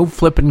have no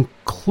flippin'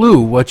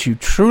 clue what you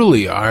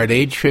truly are at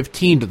age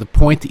 15 to the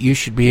point that you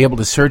should be able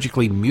to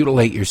surgically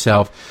mutilate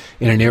yourself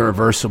in an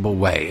irreversible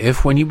way.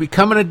 If when you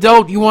become an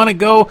adult you want to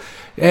go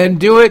and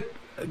do it,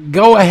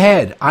 go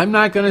ahead. I'm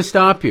not going to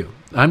stop you.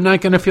 I'm not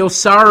going to feel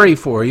sorry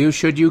for you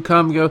should you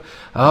come go,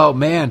 oh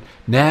man,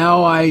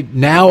 now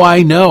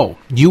I know.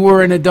 You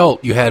were an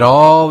adult. You had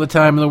all the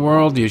time in the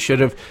world. You should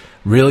have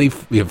really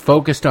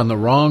focused on the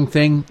wrong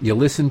thing. You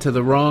listened to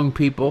the wrong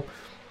people.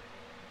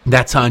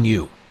 That's on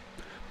you.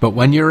 But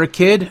when you're a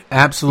kid,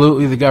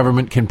 absolutely the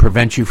government can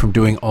prevent you from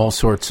doing all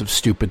sorts of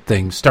stupid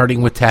things,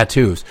 starting with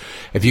tattoos.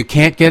 If you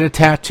can't get a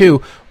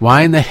tattoo,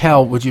 why in the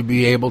hell would you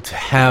be able to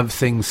have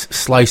things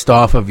sliced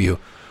off of you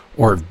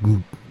or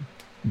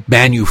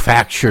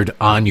manufactured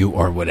on you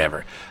or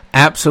whatever?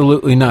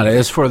 Absolutely not.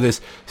 As for this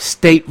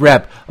state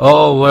rep,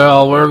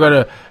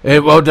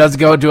 it doesn't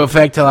go into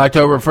effect till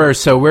October 1st,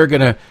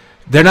 so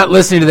they're not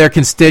listening to their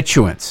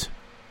constituents.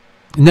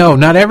 No,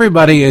 not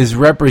everybody is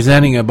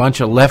representing a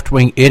bunch of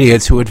left-wing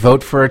idiots who would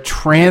vote for a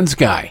trans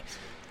guy.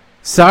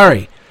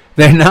 Sorry,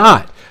 they're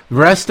not. The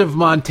rest of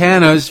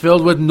Montana is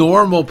filled with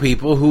normal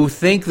people who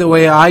think the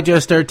way I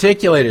just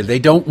articulated. They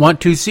don't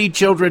want to see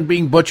children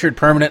being butchered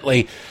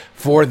permanently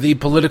for the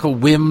political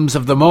whims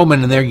of the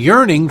moment, and they're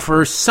yearning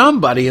for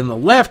somebody in the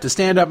left to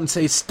stand up and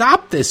say,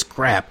 stop this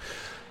crap.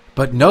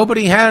 But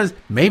nobody has.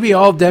 Maybe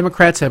all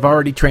Democrats have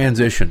already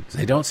transitioned.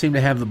 They don't seem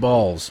to have the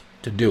balls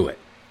to do it.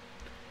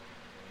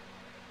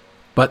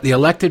 But the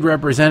elected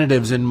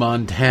representatives in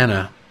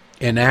Montana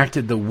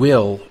enacted the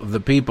will of the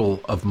people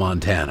of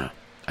Montana.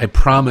 I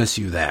promise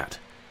you that.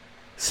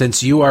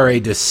 Since you are a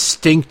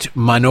distinct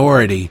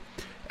minority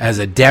as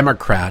a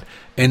Democrat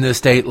in the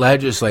state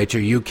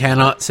legislature, you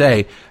cannot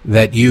say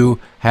that you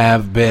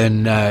have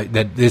been,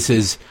 that this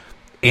is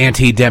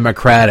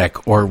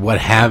anti-democratic or what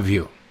have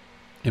you.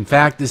 In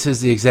fact, this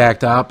is the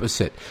exact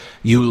opposite.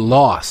 You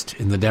lost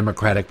in the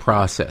democratic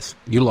process.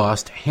 You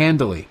lost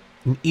handily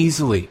and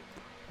easily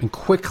and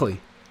quickly.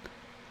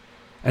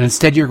 And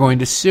instead you're going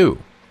to sue,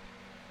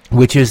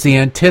 which is the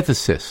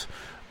antithesis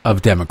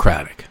of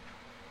democratic.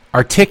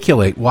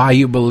 Articulate why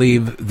you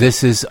believe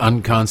this is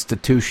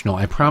unconstitutional.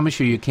 I promise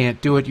you can't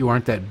do it. You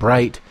aren't that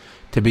bright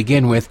to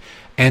begin with,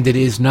 and it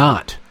is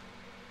not.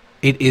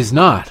 It is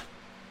not.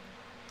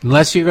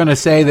 Unless you're going to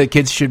say that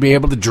kids should be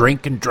able to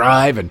drink and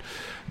drive and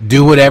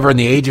do whatever in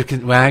the age of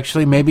consent. Well,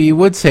 actually, maybe you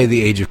would say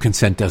the age of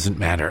consent doesn't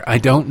matter. I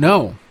don't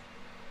know.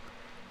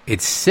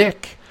 It's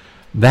sick.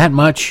 That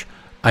much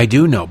I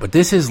do know. But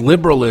this is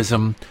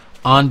liberalism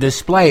on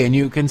display. And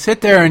you can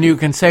sit there and you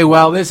can say,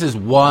 well, this is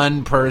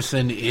one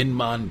person in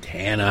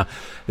Montana.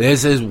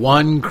 This is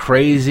one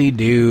crazy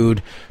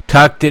dude,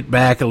 tucked it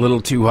back a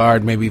little too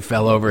hard, maybe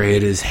fell over,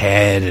 hit his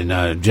head,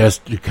 and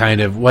just kind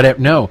of whatever.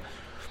 No.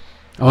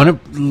 I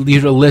want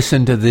you to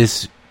listen to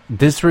this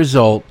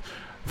result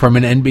from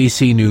an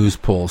NBC News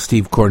poll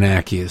Steve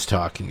Kornacki is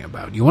talking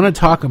about. You want to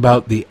talk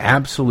about the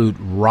absolute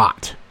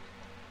rot,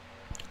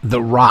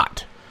 the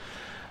rot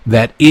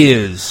that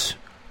is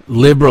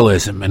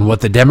liberalism and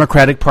what the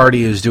Democratic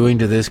Party is doing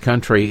to this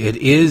country. It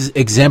is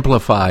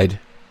exemplified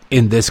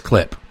in this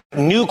clip.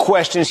 New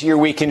questions here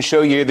we can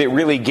show you that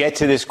really get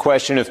to this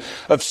question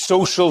of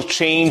social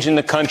change in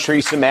the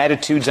country, some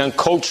attitudes on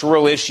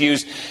cultural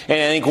issues. And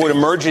I think what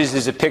emerges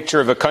is a picture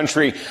of a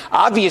country,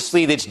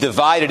 obviously, that's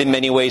divided in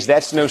many ways.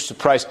 That's no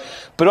surprise.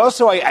 But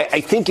also,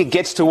 I think it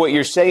gets to what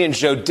you're saying,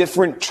 Joe.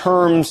 Different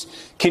terms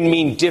can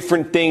mean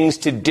different things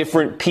to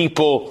different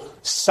people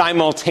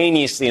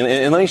simultaneously.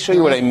 And let me show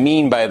you what I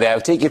mean by that.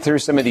 I'll take you through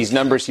some of these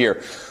numbers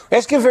here. We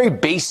ask a very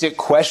basic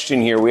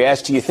question here. We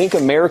ask, do you think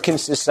American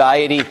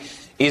society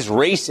is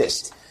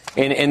racist?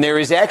 And there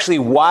is actually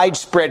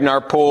widespread in our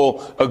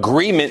poll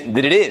agreement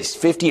that it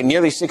is.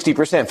 Nearly 60%,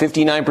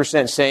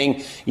 59%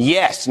 saying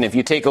yes. And if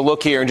you take a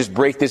look here and just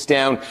break this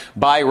down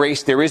by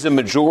race, there is a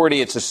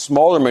majority. It's a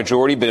smaller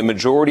majority, but a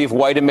majority of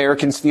white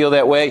Americans feel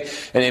that way.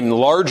 And then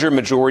larger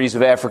majorities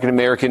of African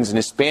Americans and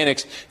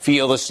Hispanics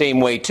feel the same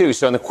way, too.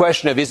 So on the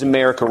question of is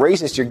America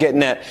racist, you're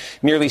getting that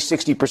nearly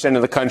 60%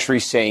 of the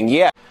country saying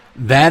yes.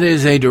 That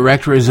is a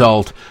direct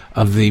result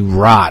of the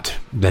rot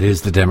that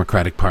is the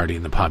Democratic Party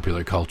in the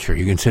popular culture.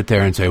 You can sit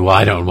there and say, well,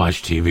 I don't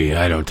watch TV.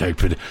 I don't take...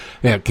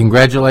 Yeah,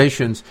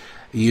 congratulations.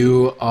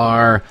 You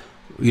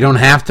don't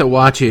have to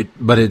watch it,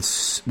 but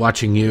it's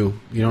watching you.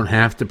 You don't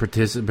have to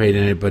participate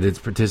in it, but it's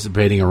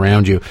participating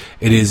around you.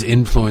 It is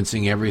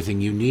influencing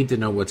everything. You need to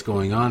know what's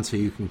going on so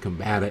you can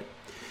combat it.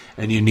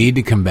 And you need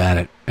to combat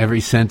it every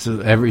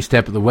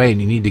step of the way,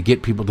 and you need to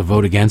get people to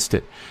vote against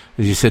it.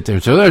 As you sit there,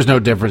 so there's no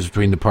difference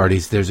between the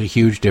parties. There's a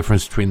huge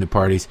difference between the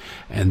parties,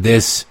 and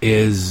this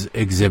is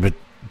Exhibit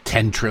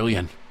 10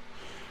 trillion.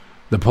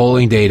 The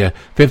polling data,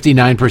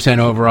 59%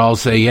 overall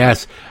say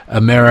yes,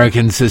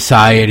 American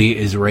society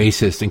is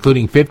racist,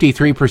 including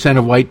 53%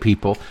 of white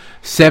people,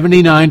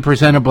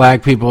 79% of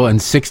black people, and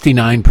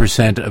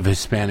 69% of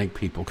Hispanic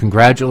people.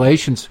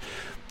 Congratulations.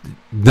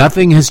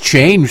 Nothing has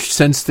changed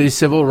since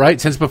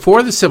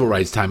before the civil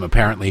rights time,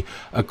 apparently,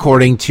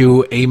 according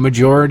to a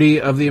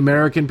majority of the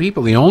American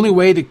people. The only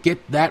way to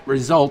get that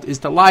result is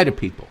to lie to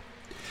people.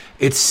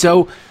 It's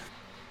so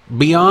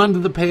beyond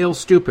the pale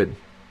stupid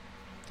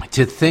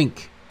to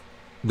think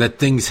that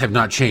things have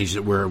not changed,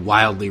 that we're a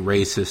wildly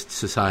racist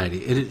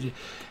society.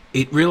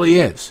 It really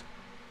is.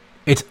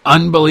 It's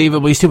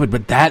unbelievably stupid,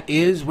 but that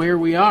is where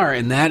we are,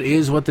 and that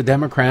is what the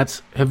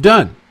Democrats have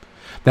done.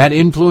 That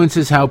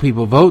influences how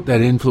people vote. That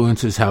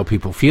influences how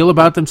people feel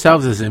about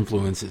themselves. This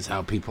influences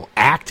how people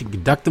act and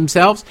conduct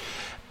themselves.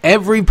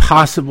 Every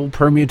possible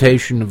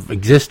permutation of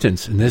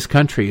existence in this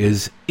country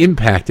is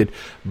impacted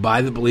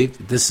by the belief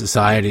that this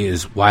society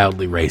is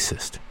wildly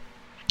racist.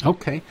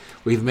 Okay,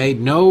 we've made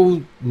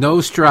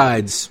no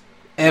strides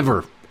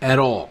ever at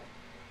all.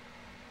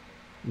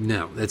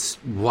 No,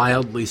 that's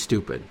wildly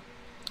stupid.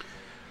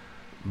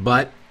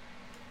 But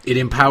it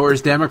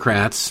empowers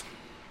Democrats.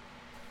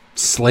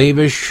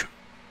 Slavish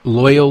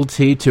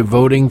loyalty to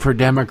voting for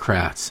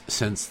Democrats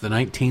since the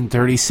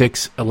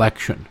 1936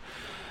 election.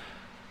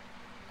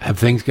 Have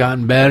things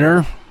gotten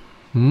better?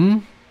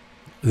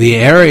 The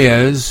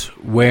areas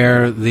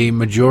where the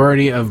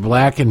majority of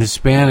black and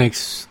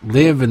Hispanics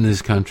live in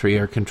this country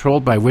are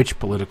controlled by which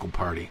political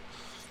party?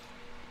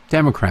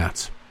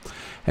 Democrats.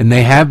 And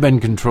they have been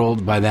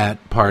controlled by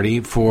that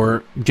party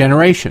for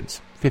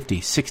generations,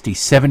 50, 60,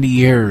 70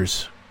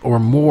 years or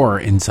more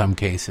in some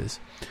cases.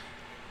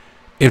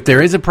 If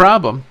there is a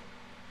problem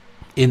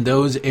in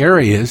those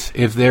areas,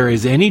 if there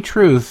is any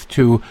truth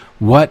to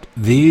what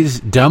these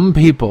dumb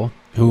people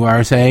who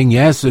are saying,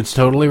 yes, it's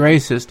totally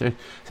racist, are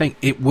saying,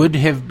 it would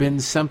have been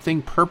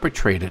something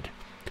perpetrated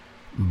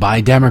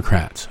by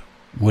Democrats.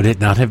 Would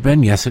it not have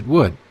been? Yes, it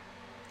would.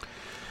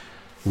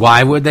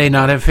 Why would they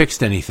not have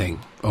fixed anything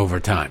over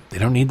time? They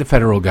don't need the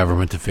federal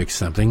government to fix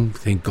something.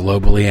 Think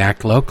globally,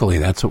 act locally.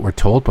 That's what we're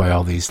told by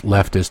all these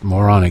leftist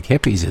moronic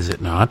hippies, is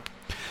it not?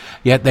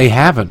 Yet they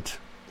haven't.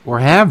 Or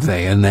have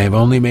they? And they've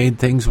only made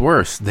things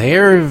worse.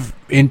 Their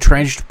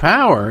entrenched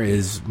power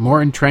is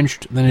more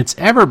entrenched than it's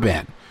ever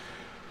been.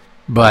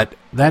 But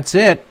that's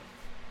it.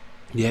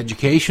 The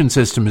education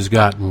system has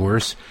gotten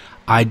worse.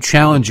 I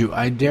challenge you,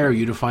 I dare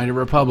you to find a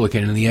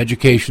Republican in the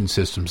education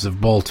systems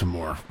of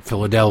Baltimore,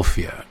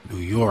 Philadelphia, New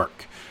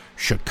York,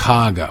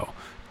 Chicago,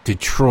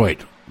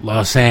 Detroit,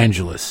 Los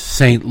Angeles,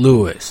 St.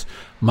 Louis,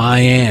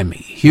 Miami,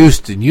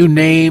 Houston, you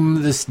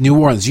name this, New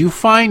Orleans. You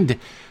find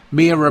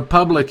me a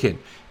Republican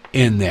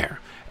in there.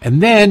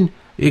 And then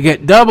you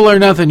get double or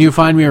nothing, you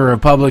find me a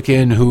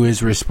Republican who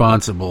is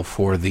responsible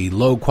for the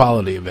low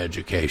quality of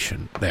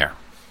education there.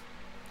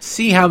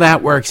 See how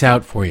that works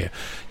out for you.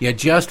 You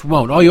just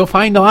won't. Oh, you'll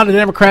find a lot of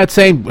Democrats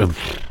saying,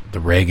 the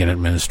Reagan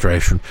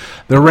administration.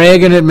 They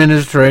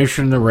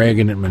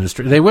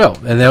will.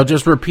 And they'll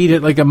just repeat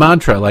it like a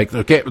mantra, like,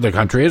 okay, the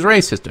country is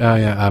racist.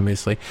 Yeah,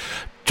 obviously.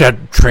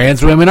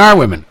 Trans women are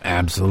women.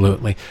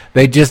 Absolutely.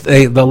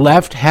 The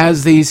left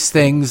has these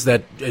things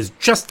that is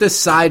just this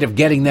side of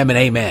getting them an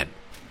amen,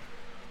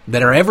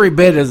 that are every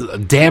bit as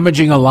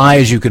damaging a lie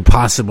as you could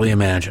possibly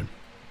imagine.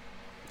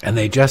 And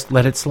they just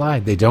let it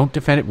slide. They don't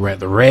defend it.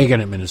 The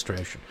Reagan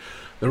administration.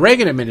 The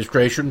Reagan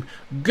administration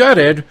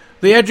gutted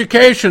the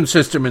education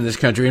system in this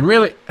country. And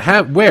really,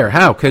 how?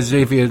 Because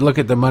if you look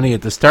at the money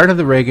at the start of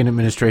the Reagan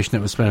administration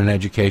that was spent on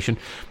education,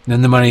 and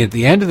then the money at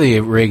the end of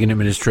the Reagan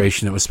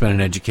administration that was spent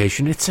on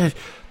education,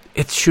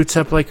 it shoots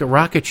up like a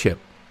rocket ship.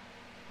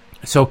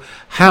 So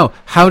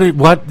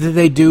what did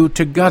they do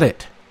to gut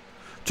it?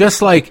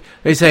 Just like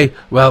they say,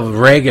 well,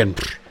 Reagan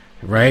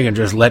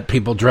just let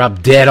people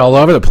drop dead all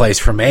over the place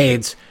from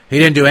AIDS. He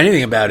didn't do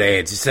anything about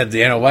AIDS. He said,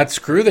 you know what,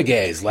 screw the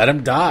gays, let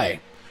them die.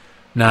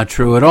 Not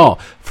true at all.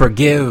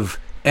 Forgive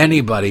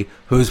anybody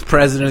who's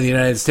president of the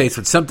United States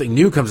when something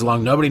new comes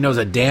along, nobody knows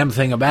a damn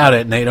thing about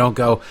it, and they don't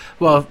go,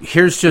 well,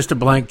 here's just a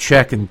blank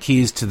check and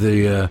keys to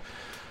the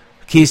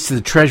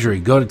Treasury,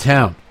 go to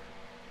town.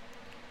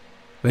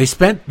 They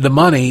spent the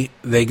money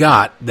they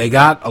got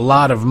a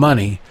lot of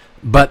money,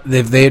 but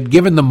if they had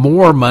given them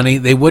more money,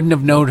 they wouldn't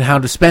have known how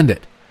to spend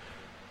it.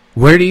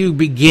 Where do you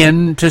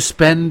begin to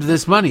spend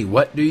this money?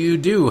 What do you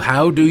do?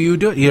 How do you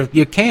do it?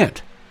 You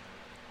can't.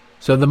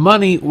 So the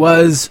money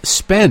was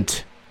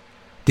spent.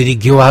 Did he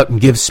go out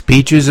and give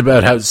speeches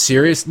about how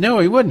serious? No,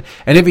 he wouldn't.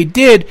 And if he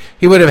did,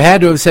 he would have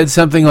had to have said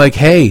something like,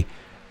 hey,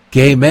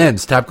 gay men,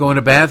 stop going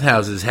to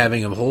bathhouses,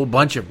 having a whole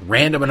bunch of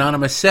random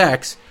anonymous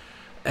sex.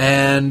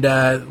 And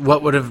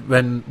what would have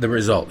been the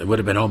result? It would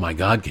have been, oh my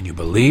God, can you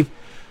believe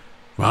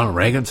Ronald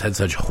Reagan said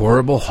such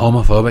horrible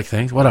homophobic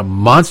things? What a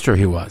monster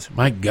he was.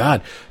 My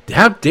God.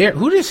 How dare,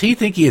 who does he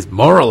think he is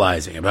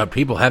moralizing about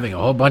people having a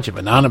whole bunch of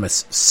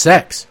anonymous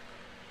sex?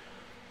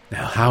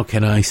 Now, how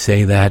can I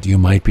say that, you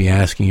might be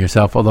asking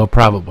yourself, although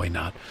probably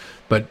not.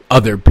 But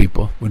other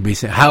people would be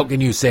saying, how can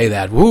you say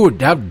that?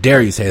 How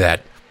dare you say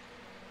that?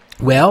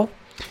 Well,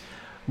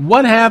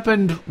 what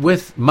happened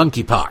with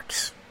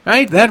monkeypox?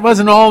 Right? That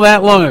wasn't all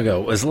that long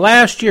ago. It was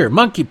last year.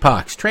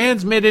 Monkeypox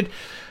transmitted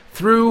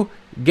through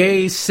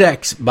gay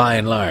sex, by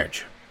and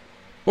large.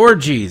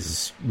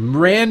 Orgies,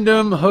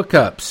 random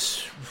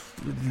hookups,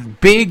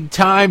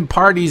 big-time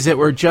parties that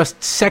were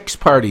just sex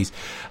parties,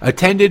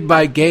 attended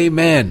by gay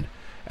men.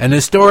 And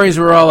the stories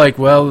were all like,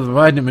 well, the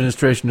Biden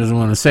administration doesn't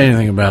want to say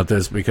anything about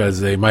this because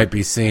they might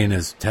be seen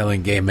as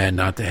telling gay men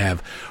not to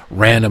have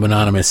random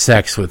anonymous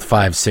sex with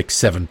 5, 6,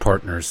 7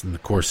 partners in the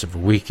course of a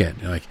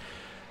weekend. You're like,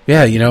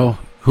 yeah, you know,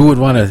 who would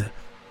want to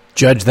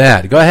judge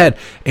that? Go ahead.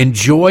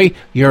 Enjoy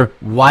your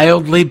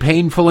wildly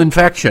painful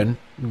infection.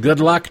 Good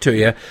luck to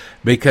you,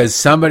 because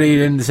somebody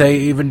didn't say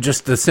even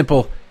just the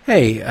simple,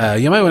 hey,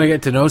 you might want to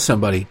get to know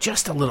somebody.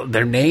 Just a little,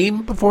 their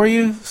name before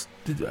you.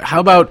 How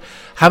about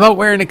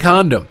wearing a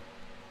condom?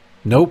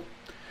 Nope.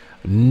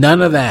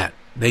 None of that.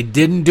 They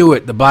didn't do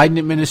it. The Biden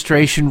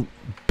administration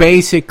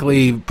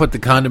basically put the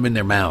condom in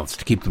their mouths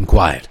to keep them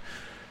quiet.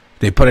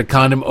 They put a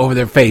condom over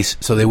their face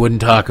so they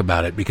wouldn't talk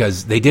about it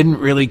because they didn't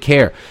really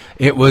care.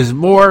 It was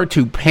more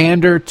to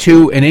pander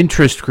to an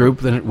interest group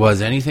than it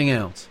was anything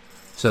else.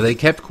 So they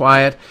kept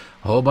quiet.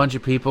 A whole bunch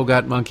of people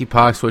got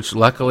monkeypox, which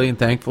luckily and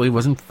thankfully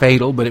wasn't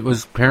fatal, but it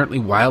was apparently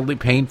wildly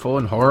painful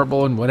and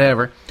horrible and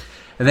whatever.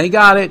 And they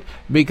got it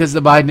because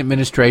the Biden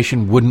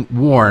administration wouldn't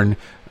warn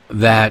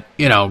that,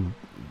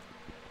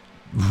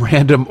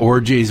 random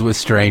orgies with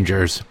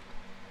strangers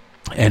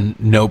and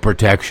no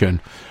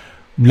protection,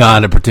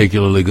 not a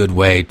particularly good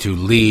way to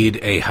lead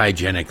a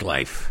hygienic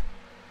life.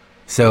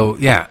 So,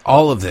 yeah,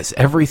 all of this,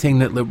 everything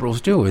that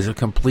liberals do is a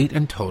complete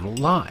and total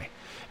lie.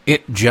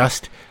 It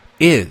just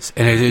is,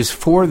 and it is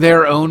for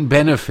their own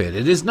benefit.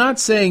 It is not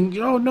saying,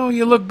 oh, no,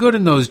 you look good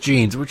in those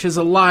jeans, which is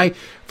a lie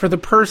for the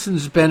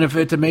person's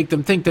benefit to make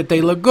them think that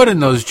they look good in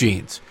those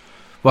jeans.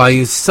 While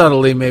you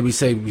subtly maybe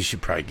say, we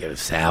should probably get a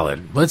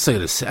salad. Let's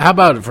say, how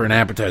about for an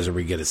appetizer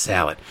we get a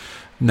salad?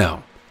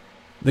 No.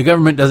 The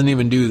government doesn't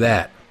even do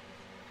that.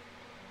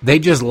 They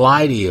just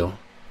lie to you.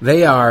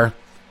 They are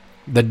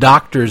the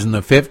doctors in the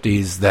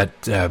 50s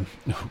that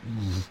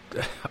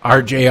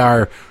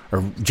RJR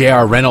or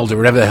J.R. Reynolds or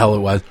whatever the hell it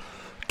was,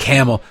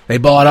 Camel, they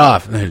bought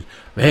off.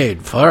 Hey,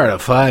 4 out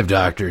of 5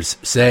 doctors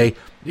say,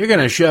 you're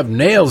going to shove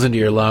nails into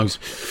your lungs.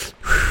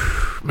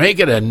 Make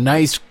it a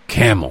nice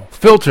Camel,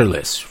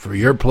 filterless, for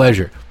your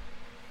pleasure.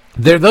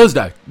 They're those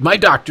doctors. My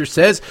doctor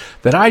says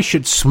that I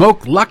should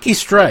smoke Lucky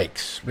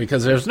Strikes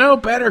because there's no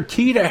better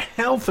key to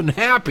health and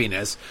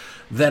happiness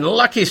than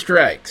Lucky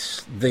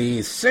Strikes.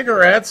 The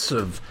cigarettes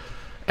of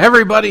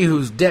everybody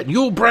who's dead.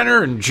 Yul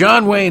Brynner and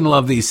John Wayne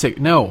love these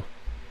cigarettes. No.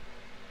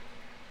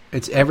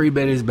 It's every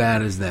bit as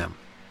bad as them,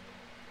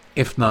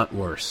 if not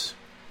worse.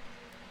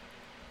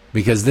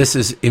 Because this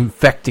is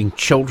infecting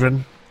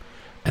children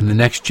and the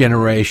next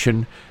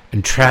generation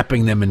and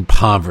trapping them in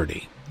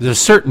poverty. There's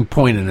a certain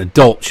point an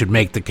adult should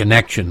make the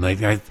connection.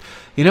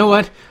 You know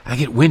what? I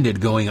get winded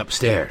going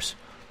upstairs.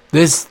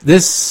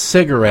 This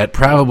cigarette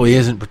probably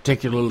isn't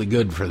particularly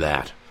good for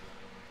that.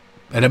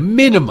 At a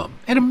minimum,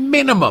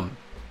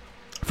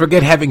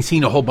 forget having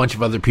seen a whole bunch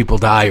of other people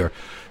die or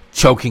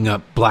choking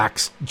up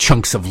black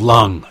chunks of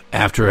lung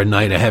after a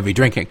night of heavy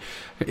drinking.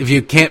 If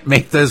you can't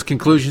make those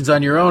conclusions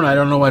on your own, I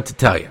don't know what to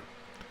tell you.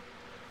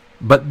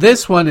 But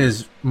this one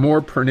is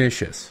more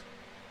pernicious.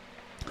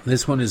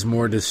 This one is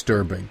more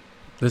disturbing.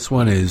 This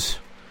one is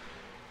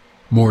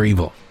more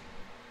evil.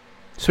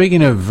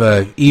 Speaking of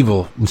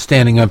evil and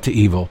standing up to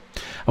evil,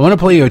 I want to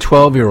play you a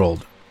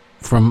 12-year-old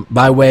from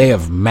by way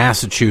of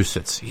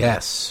Massachusetts.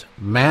 Yes,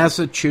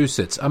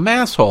 Massachusetts. A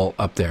masshole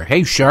up there.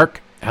 Hey,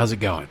 Shark, how's it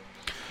going?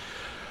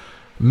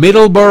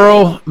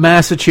 Middleborough,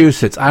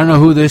 Massachusetts. I don't know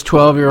who this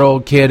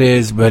 12-year-old kid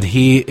is, but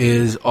he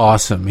is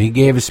awesome. He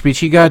gave a speech.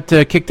 He got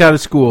kicked out of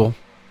school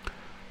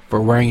for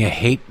wearing a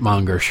hate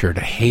monger shirt,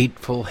 a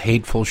hateful,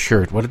 hateful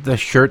shirt. What did the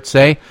shirt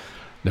say?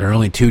 There are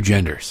only 2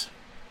 genders.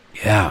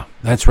 Yeah,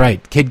 that's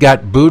right. Kid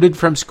got booted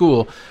from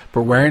school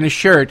for wearing a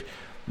shirt,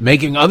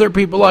 making other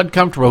people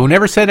uncomfortable. Who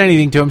never said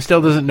anything to him,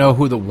 still doesn't know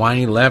who the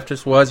whiny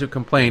leftist was who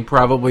complained.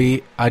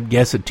 Probably, I'd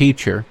guess, a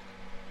teacher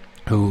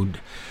who'd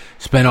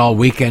spent all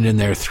weekend in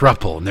their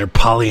throuple, in their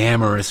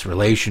polyamorous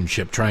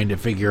relationship, trying to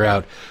figure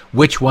out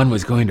which one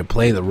was going to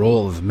play the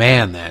role of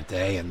man that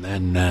day, and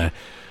then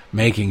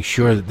making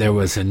sure that there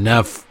was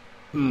enough.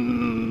 I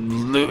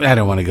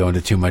don't want to go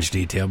into too much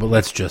detail, but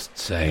let's just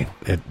say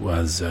it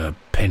was a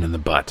pain in the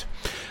butt,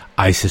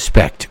 I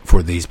suspect,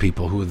 for these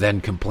people who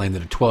then complain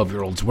that a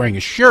 12-year-old's wearing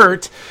a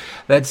shirt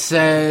that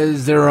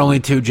says there are only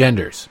 2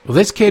 genders. Well,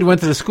 this kid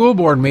went to the school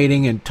board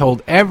meeting and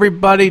told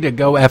everybody to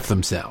go F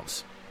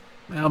themselves.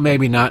 Well,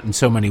 maybe not in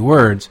so many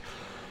words,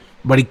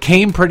 but he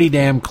came pretty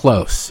damn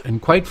close.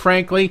 And quite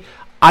frankly,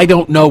 I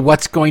don't know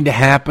what's going to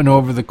happen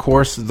over the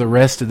course of the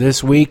rest of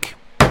this week,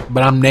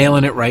 but I'm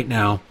nailing it right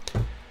now.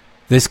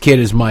 This kid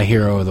is my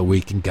hero of the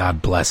week, and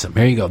God bless him.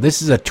 Here you go.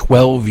 This is a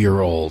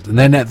 12-year-old. And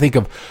then think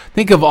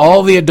of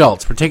all the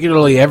adults,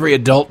 particularly every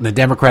adult in the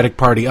Democratic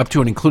Party, up to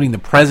and including the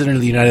President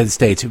of the United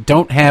States, who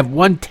don't have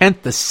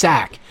 1/10 the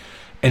sack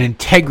and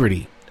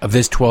integrity of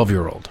this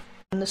 12-year-old.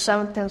 In the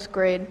 7th, 10th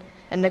grade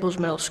at Nichols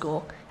Middle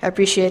School, I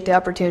appreciate the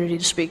opportunity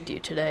to speak to you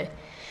today.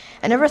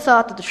 I never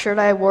thought that the shirt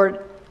I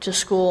wore to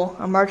school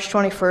on March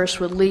 21st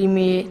would lead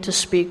me to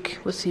speak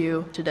with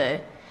you today.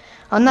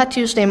 On that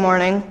Tuesday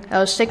morning, I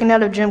was taken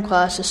out of gym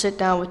class to sit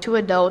down with 2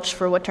 adults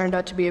for what turned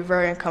out to be a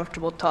very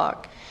uncomfortable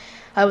talk.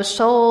 I was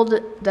told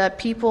that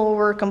people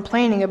were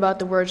complaining about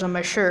the words on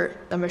my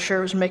shirt, that my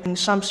shirt was making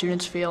some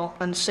students feel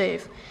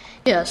unsafe.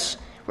 Yes,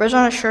 words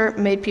on a shirt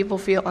made people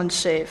feel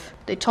unsafe.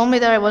 They told me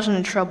that I wasn't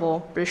in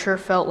trouble, but it sure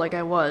felt like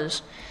I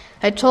was.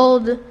 I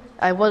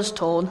was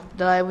told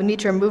that I would need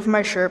to remove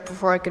my shirt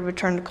before I could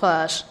return to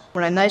class.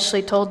 When I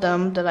nicely told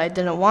them that I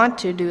didn't want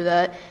to do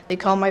that, they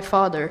called my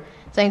father.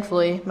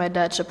 Thankfully, my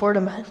dad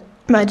supported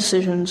my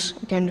decisions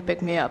and came to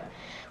pick me up.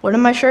 What did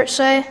my shirt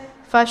say?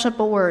 5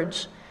 simple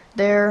words.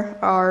 There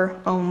are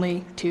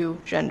only 2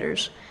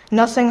 genders.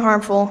 Nothing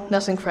harmful,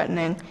 nothing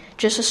threatening,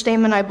 just a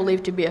statement I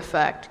believe to be a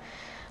fact.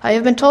 I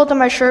have been told that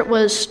my shirt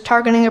was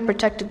targeting a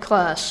protected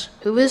class.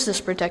 Who is this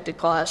protected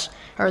class?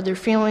 Are their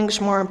feelings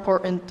more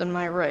important than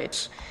my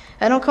rights?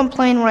 I don't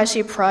complain when I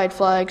see pride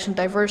flags and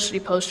diversity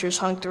posters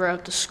hung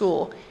throughout the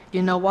school. Do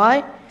you know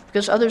why?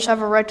 Because others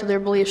have a right to their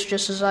beliefs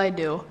just as I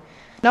do.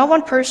 Not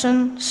one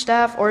person,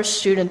 staff, or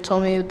student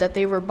told me that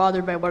they were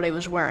bothered by what I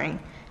was wearing.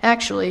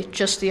 Actually,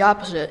 just the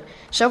opposite.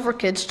 Several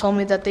kids told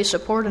me that they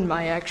supported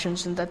my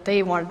actions and that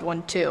they wanted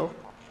one too.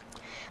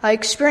 I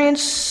was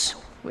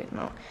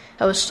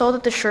told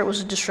that the shirt was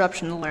a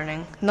disruption to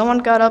learning. No one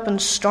got up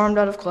and stormed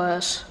out of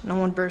class. No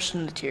one burst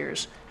into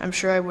tears. I'm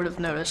sure I would have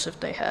noticed if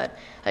they had.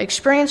 I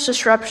experience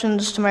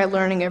disruptions to my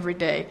learning every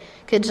day.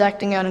 Kids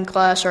acting out in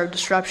class are a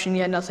disruption,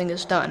 yet nothing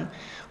is done.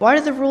 Why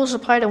do the rules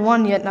apply to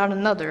one, yet not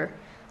another?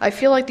 I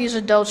feel like these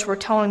adults were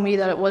telling me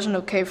that it wasn't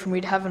okay for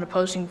me to have an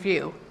opposing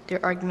view.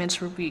 Their arguments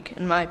were weak,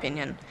 in my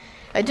opinion.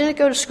 I didn't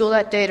go to school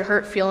that day to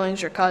hurt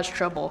feelings or cause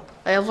trouble.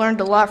 I have learned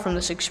a lot from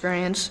this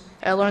experience.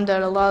 I learned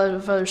that a lot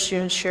of other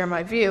students share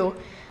my view.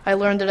 I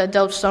learned that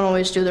adults don't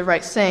always do the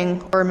right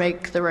thing or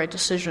make the right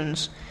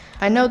decisions.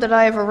 I know that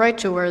I have a right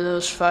to wear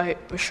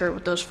a shirt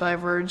with those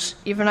 5 words.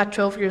 Even at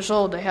 12 years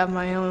old, I have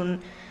my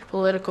own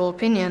political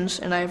opinions,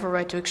 and I have a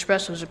right to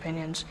express those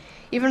opinions.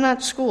 Even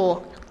at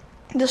school,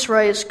 this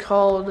right is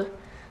called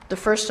the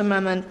First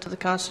Amendment to the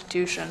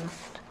Constitution.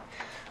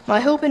 My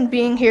hope in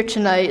being here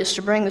tonight is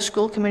to bring the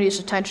school committee's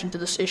attention to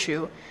this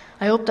issue.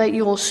 I hope that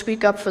you will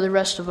speak up for the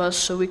rest of us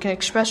so we can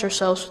express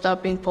ourselves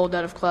without being pulled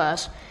out of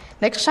class.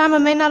 Next time, it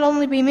may not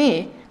only be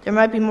me. There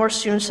might be more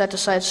students that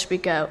decide to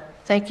speak out.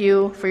 Thank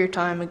you for your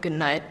time and good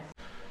night.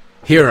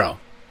 Hero,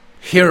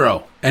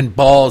 and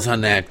balls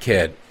on that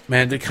kid.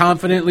 Man, to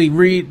confidently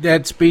read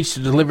that speech, to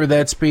deliver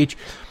that speech,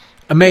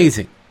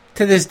 amazing.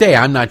 To this day,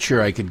 I'm not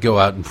sure I could go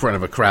out in front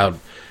of a crowd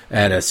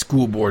at a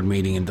school board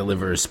meeting and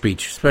deliver a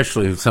speech,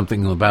 especially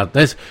something about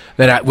this,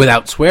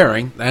 without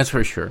swearing, that's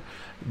for sure.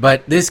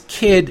 But this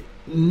kid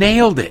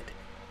nailed it.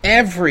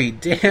 Every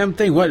damn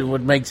thing.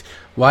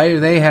 Why do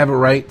they have a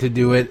right to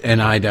do it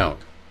and I don't?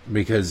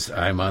 Because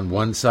I'm on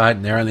one side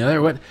and they're on the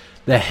other? What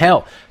the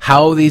hell?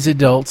 How these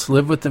adults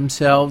live with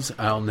themselves,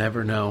 I'll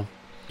never know.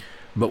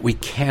 But we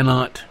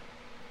cannot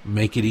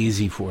make it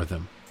easy for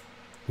them.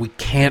 We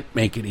can't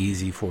make it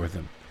easy for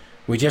them.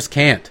 We just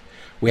can't.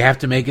 We have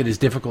to make it as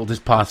difficult as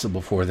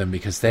possible for them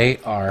because they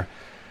are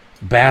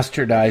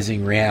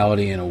bastardizing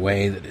reality in a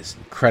way that is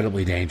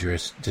incredibly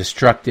dangerous,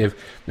 destructive,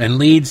 and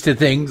leads to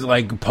things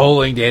like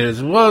polling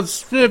data. Well,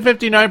 it's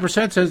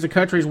 59% says the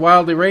country's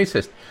wildly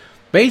racist.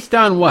 Based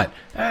on what?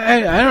 I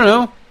don't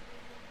know.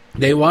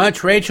 They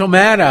watch Rachel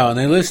Maddow and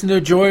they listen to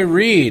Joy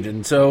Reid,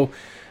 and so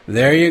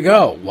there you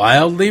go.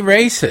 Wildly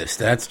racist.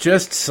 That's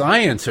just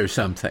science or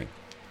something.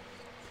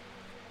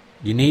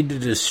 You need to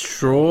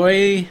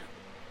destroy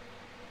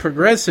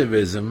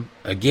progressivism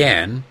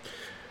again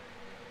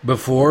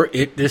before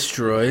it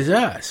destroys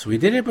us. We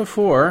did it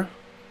before.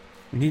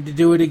 We need to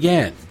do it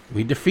again.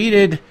 We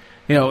defeated,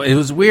 it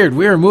was weird.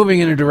 We were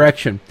moving in a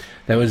direction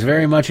that was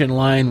very much in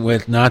line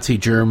with Nazi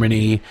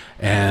Germany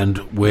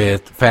and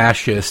with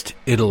fascist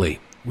Italy.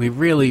 We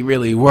really,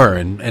 really were.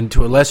 And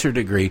to a lesser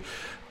degree,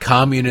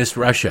 communist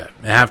Russia.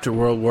 After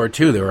World War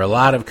II, there were a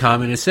lot of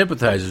communist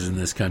sympathizers in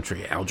this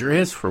country. Alger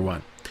Hiss, for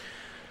one.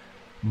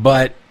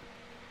 But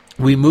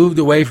we moved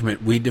away from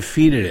it. We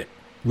defeated it.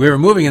 We were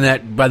moving in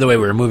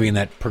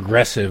that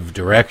progressive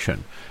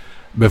direction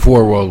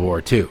before World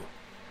War II.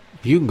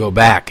 You can go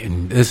back,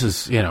 and this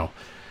is,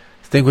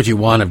 think what you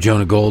want of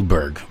Jonah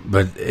Goldberg,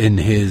 but in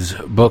his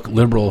book,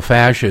 Liberal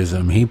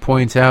Fascism, he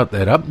points out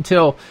that up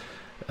until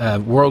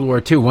World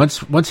War II,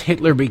 once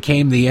Hitler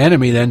became the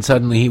enemy, then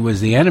suddenly he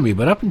was the enemy.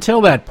 But up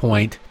until that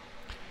point,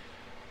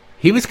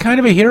 he was kind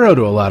of a hero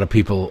to a lot of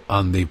people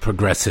on the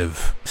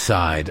progressive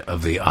side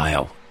of the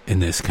aisle in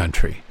this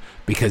country,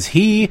 because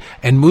he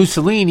and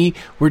Mussolini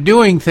were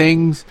doing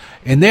things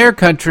in their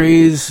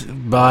countries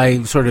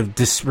by sort of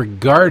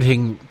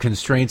disregarding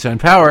constraints on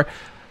power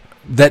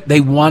that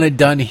they wanted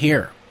done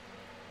here.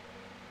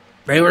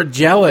 They were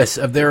jealous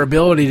of their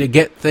ability to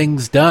get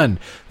things done.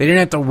 They didn't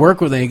have to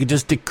work with it. They could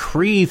just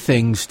decree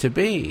things to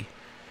be.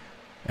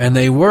 And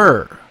they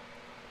were.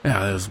 There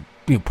was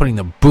putting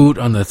the boot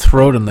on the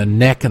throat and the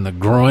neck and the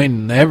groin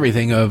and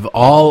everything of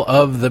all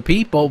of the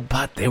people,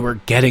 but they were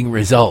getting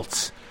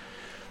results.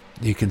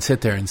 You can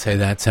sit there and say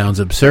that sounds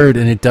absurd,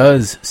 and it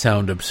does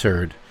sound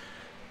absurd.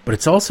 But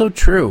it's also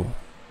true.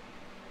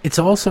 It's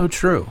also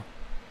true.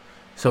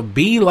 So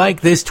be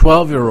like this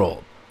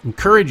 12-year-old.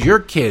 Encourage your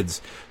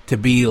kids to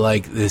be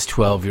like this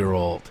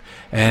 12-year-old.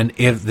 And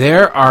if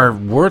there are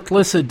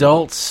worthless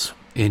adults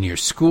in your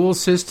school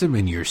system,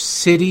 in your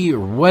city, or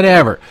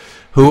whatever,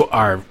 who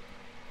are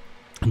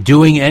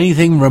doing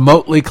anything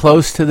remotely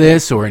close to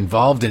this or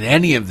involved in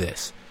any of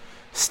this,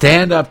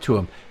 stand up to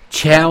them,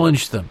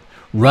 challenge them,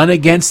 run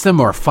against them,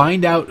 or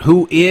find out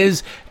who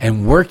is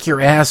and work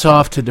your ass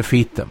off to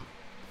defeat them.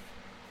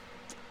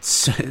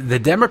 The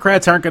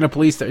Democrats aren't going to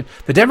police. The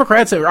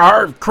Democrats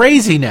are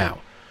crazy now.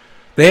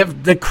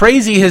 The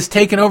crazy has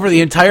taken over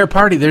the entire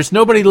party. There's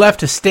nobody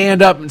left to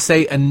stand up and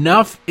say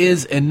enough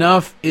is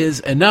enough is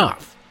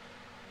enough.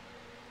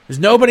 There's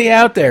nobody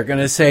out there going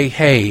to say,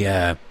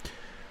 hey,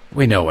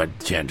 we know what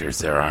genders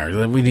there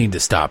are. We need to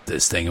stop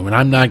this thing. And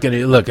I'm not going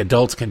to, look,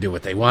 adults can do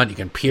what they want. You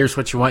can pierce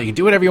what you want. You can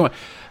do whatever you want.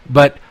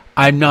 But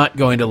I'm not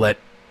going to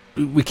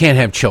we can't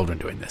have children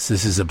doing this.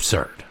 This is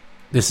absurd.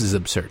 This is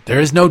absurd. There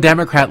is no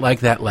Democrat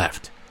like that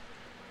left.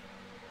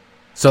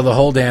 So the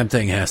whole damn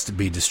thing has to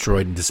be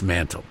destroyed and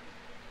dismantled.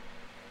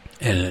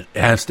 And it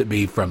has to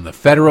be from the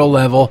federal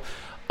level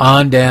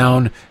on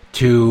down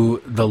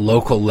to the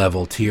local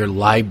level, to your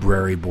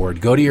library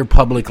board. Go to your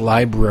public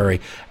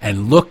library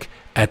and look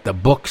at the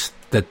books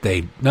that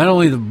not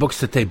only the books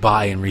that they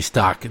buy and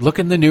restock, look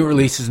at the new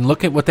releases and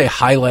look at what they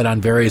highlight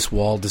on various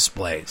wall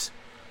displays.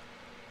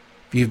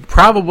 You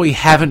probably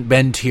haven't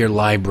been to your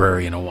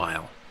library in a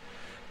while.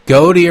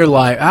 Go to your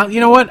library. You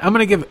know what? I'm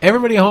going to give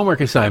everybody a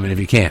homework assignment if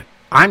you can.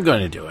 I'm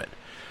going to do it.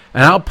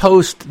 And I'll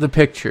post the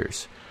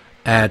pictures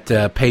at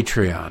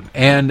Patreon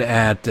and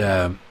at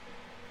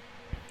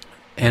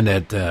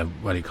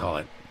what do you call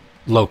it?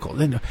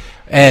 Local.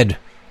 Ed,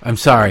 I'm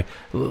sorry.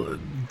 The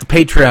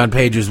Patreon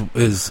page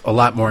is a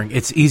lot more.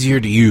 It's easier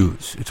to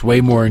use. It's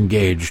way more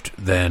engaged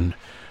than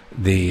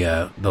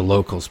the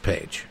locals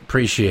page.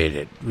 Appreciate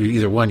it.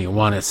 Either one you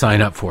want to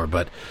sign up for,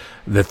 but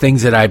the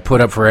things that I put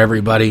up for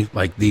everybody,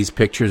 like these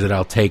pictures that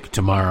I'll take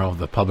tomorrow,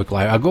 the public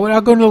library,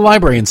 I'll go to the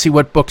library and see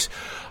what books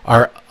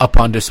are up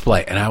on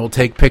display, and I will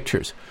take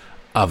pictures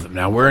of them.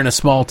 Now, we're in a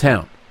small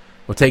town.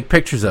 We'll take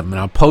pictures of them, and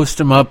I'll post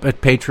them up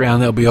at Patreon.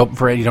 They'll be open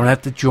for it. You don't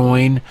have to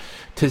join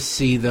to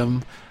see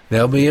them.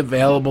 They'll be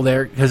available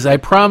there, because I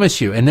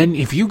promise you. And then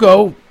if you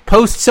go,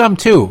 post some,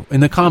 too, in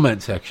the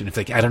comment section. If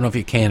I don't know if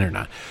you can or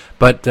not.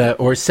 But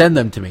or send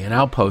them to me, and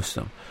I'll post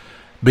them.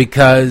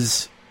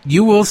 Because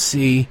you will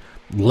see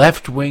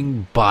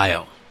left-wing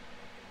bile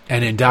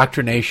and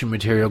indoctrination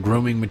material,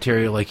 grooming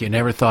material like you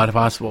never thought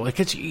possible.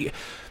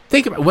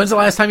 Think about it. When's the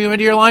last time you went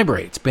to your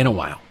library? It's been a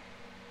while.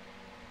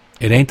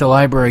 It ain't the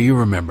library you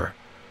remember.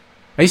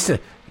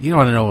 You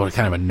want to know what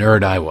kind of a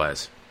nerd I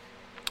was.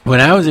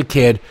 When I was a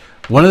kid,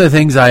 one of the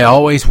things I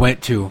always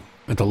went to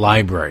at the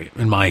library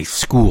in my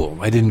school,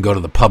 I didn't go to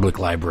the public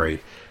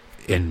library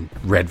in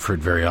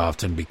Redford very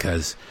often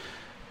because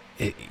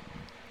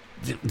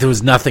there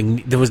was no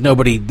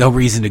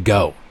reason to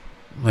go.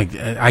 Like,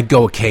 I'd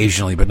go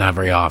occasionally, but not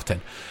very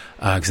often,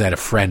 because I had a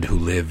friend who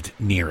lived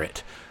near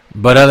it.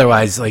 But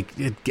otherwise,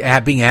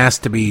 being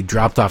asked to be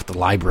dropped off the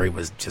library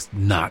was just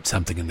not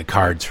something in the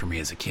cards for me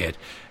as a kid.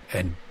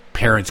 And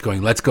parents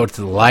going, let's go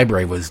to the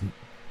library was,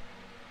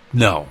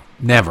 no,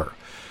 never.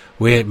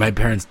 My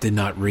parents did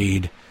not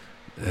read.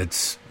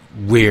 It's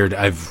weird.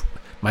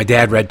 My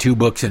dad read 2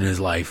 books in his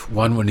life,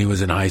 one when he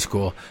was in high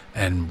school,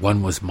 and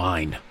one was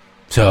mine.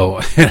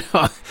 So,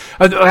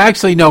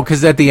 actually, no,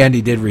 because at the end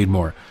he did read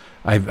more.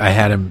 I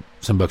had him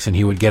some books, and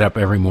he would get up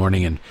every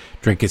morning and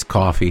drink his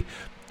coffee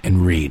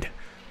and read.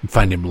 And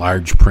find him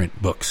large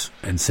print books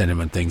and send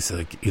him on things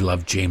like he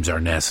loved James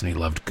Arness and he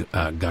loved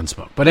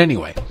Gunsmoke. But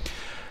anyway,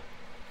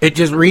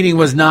 reading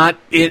was not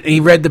it. He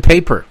read the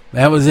paper.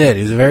 That was it.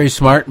 He was a very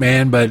smart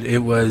man, but it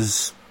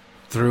was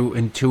through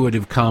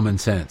intuitive common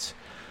sense.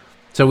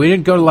 So we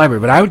didn't go to the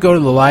library, but I would go to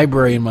the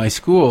library in my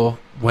school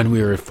when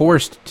we were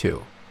forced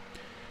to.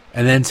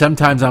 And then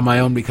sometimes on my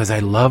own because I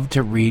love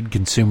to read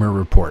Consumer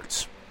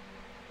Reports.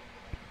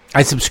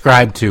 I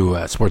subscribed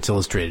to Sports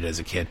Illustrated as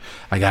a kid.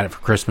 I got it for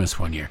Christmas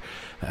one year.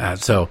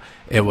 So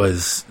I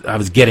was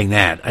getting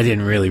that. I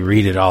didn't really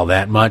read it all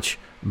that much,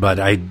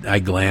 but I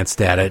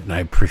glanced at it and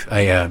I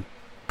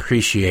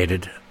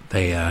appreciated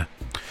the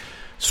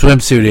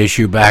swimsuit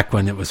issue back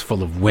when it was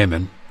full of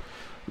women.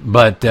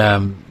 But I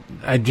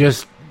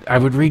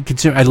would read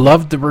Consumer. I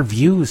loved the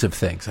reviews of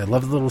things. I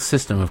loved the little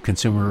system of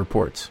Consumer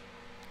Reports.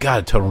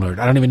 God, total nerd.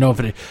 I don't even know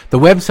if the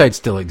website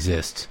still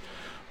exists,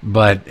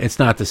 but it's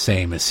not the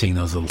same as seeing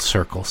those little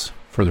circles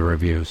for the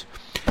reviews.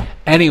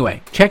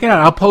 Anyway, check it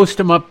out. I'll post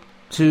them up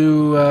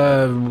to,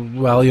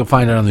 you'll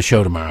find it on the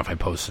show tomorrow if I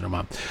posted them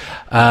up.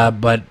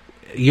 But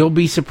you'll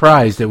be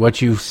surprised at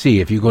what you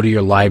see if you go to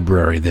your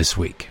library this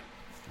week.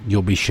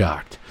 You'll be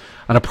shocked.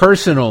 On a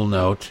personal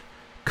note,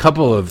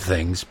 couple of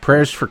things.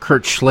 Prayers for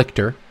Kurt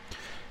Schlichter.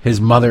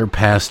 His mother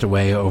passed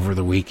away over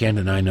the weekend,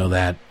 and I know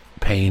that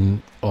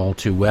pain all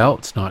too well.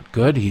 It's not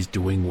good. He's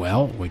doing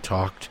well. We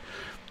talked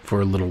for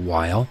a little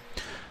while.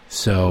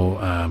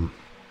 So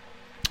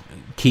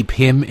keep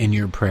him in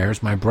your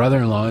prayers. My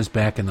brother-in-law is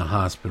back in the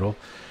hospital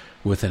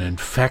with an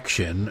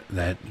infection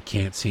that he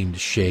can't seem to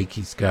shake.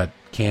 He's got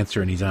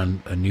cancer and he's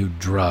on a new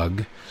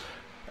drug,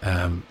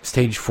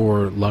 stage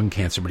 4 lung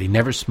cancer, but he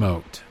never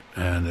smoked.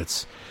 And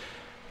it's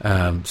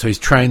so he's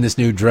trying this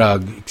new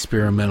drug,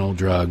 experimental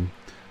drug,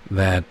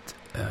 that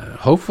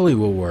hopefully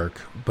will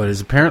work, but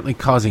is apparently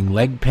causing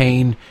leg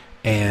pain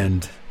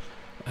and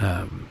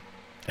an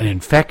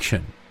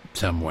infection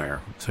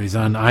somewhere. So he's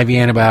on IV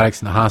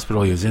antibiotics in the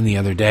hospital. He was in the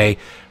other day,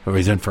 or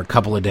he's in for a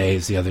couple of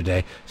days the other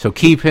day. So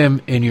keep him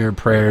in your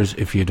prayers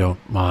if you don't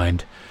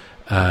mind,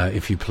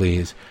 if you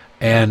please.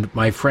 And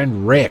my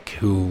friend Rick,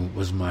 who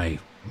was my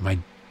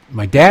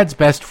dad's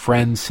best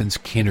friend since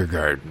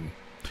kindergarten,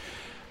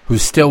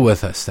 who's still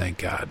with us, thank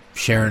God,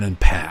 Sharon and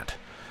Pat.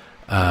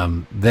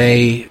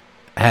 They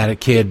had a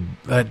kid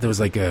that was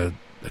like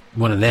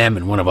one of them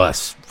and one of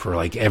us for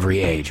like every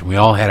age. And we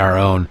all had our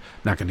own, I'm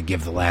not going to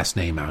give the last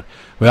name out.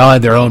 We all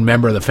had their own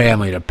member of the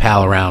family to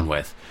pal around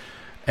with.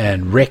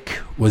 And Rick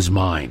was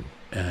mine.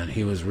 And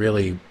he was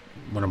really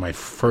one of my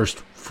first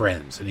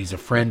friends. And he's a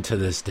friend to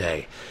this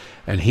day.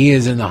 And he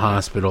is in the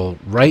hospital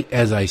right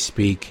as I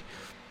speak,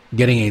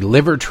 getting a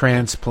liver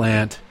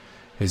transplant,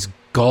 his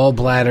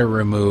gallbladder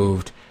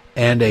removed,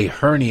 and a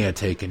hernia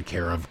taken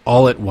care of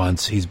all at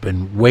once. He's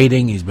been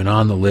waiting. He's been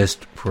on the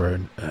list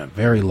for a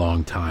very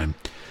long time.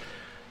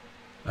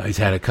 He's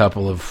had a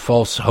couple of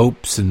false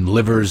hopes and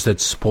livers that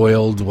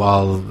spoiled for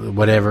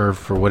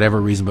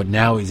whatever reason, but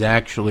now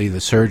the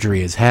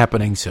surgery is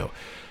happening, so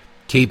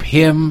keep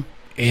him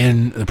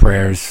in the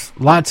prayers.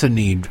 Lots of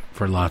need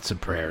for lots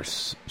of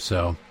prayers.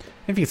 So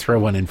if you throw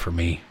one in for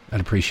me,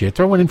 I'd appreciate it.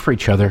 Throw one in for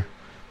each other.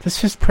 Let's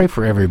just pray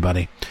for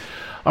everybody.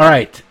 All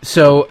right,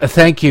 so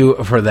thank you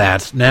for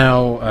that.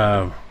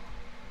 Now,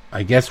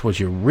 I guess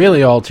what you're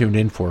really all tuned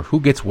in for, who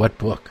gets what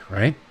book,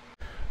 right?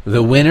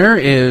 The winner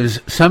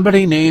is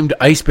somebody named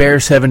Ice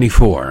Bear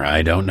 74.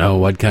 I don't know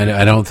what kind of,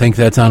 I don't think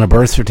that's on a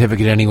birth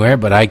certificate anywhere,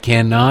 but I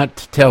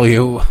cannot tell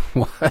you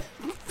what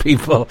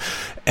people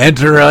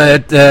enter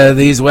at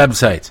these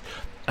websites.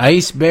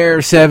 Ice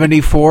Bear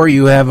 74,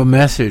 you have a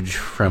message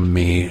from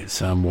me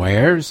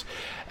somewheres,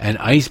 and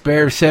Ice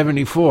Bear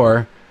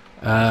 74.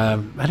 I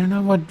don't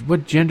know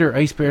what gender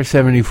Ice Bear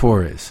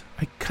 74 is.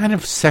 I kind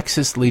of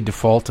sexistly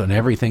default on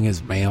everything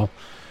as male,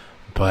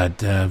 but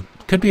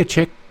could be a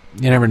chick.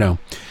 You never know.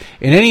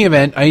 In any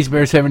event, Ice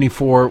Bear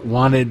 74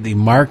 wanted the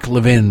Mark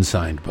Levin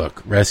signed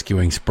book,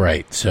 Rescuing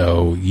Sprite.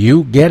 So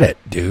you get it,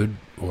 dude,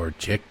 or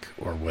chick,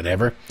 or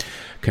whatever.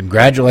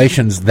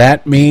 Congratulations.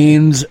 That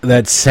means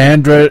that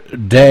Sandra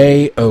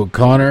Day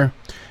O'Connor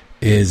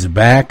is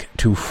back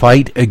to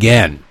fight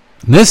again.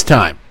 This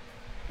time,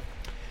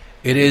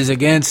 it is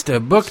against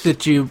a book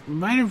that you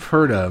might have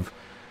heard of,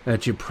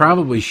 that you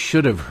probably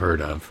should have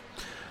heard of,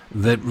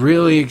 that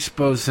really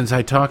exposed, since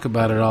I talk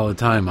about it all the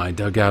time, I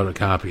dug out a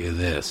copy of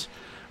this,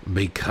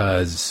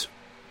 because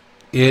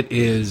it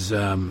is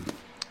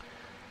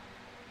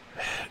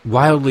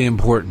wildly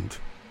important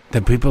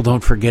that people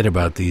don't forget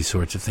about these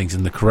sorts of things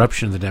and the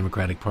corruption of the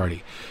Democratic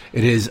Party.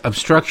 It is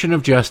Obstruction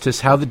of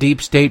Justice, How the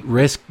Deep State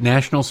Risked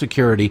National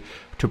Security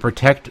to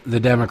Protect the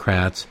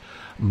Democrats,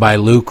 by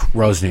Luke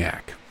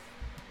Rosniak.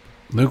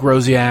 Luke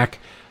Rosniak,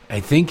 I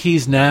think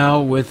he's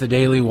now with the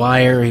Daily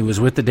Wire. He was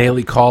with the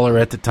Daily Caller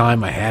at the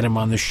time. I had him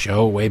on the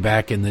show way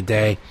back in the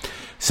day.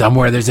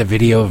 Somewhere there's a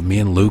video of me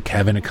and Luke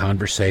having a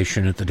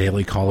conversation at the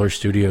Daily Caller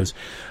studios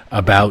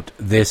about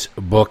this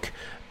book.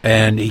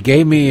 And he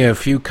gave me a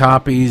few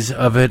copies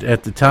of it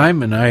at the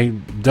time, and I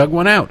dug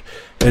one out.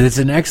 And it's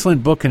an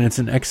excellent book, and it's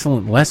an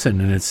excellent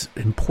lesson, and it's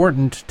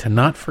important to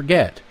not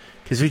forget.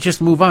 Because we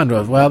just move on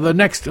to, well, the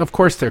next, of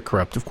course they're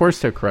corrupt. Of course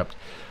they're corrupt.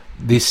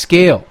 The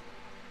scale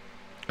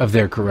of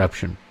their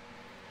corruption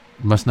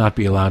must not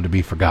be allowed to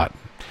be forgotten.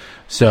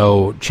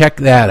 So check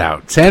that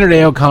out. Sandra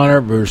Day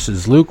O'Connor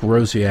versus Luke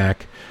Rosniak.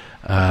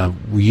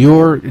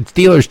 It's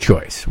dealer's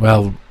choice.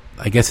 Well,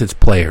 I guess it's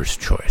player's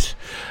choice.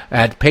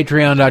 At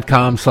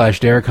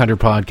patreon.com/Derek Hunter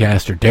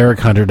Podcast or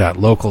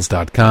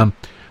DerekHunter.locals.com.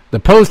 The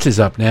post is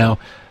up now.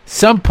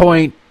 Some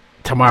point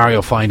tomorrow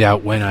you'll find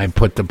out when I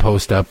put the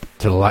post up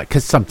to the library,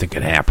 because something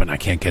could happen. I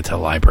can't get to the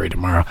library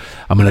tomorrow.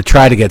 I'm going to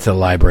try to get to the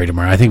library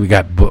tomorrow. I think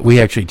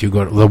we actually do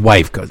go to, the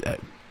wife goes,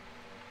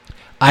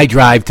 I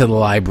drive to the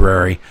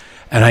library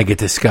and I get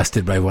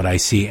disgusted by what I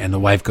see, and the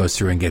wife goes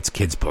through and gets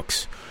kids'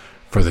 books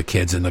for the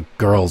kids, and the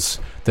girls,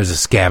 there's a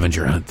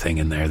scavenger hunt thing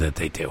in there that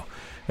they do.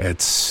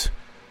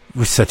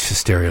 We're such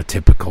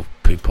stereotypical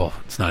people.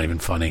 It's not even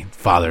funny.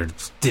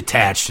 Father's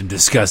detached and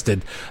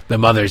disgusted. The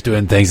mother's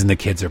doing things and the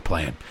kids are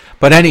playing.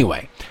 But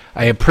anyway,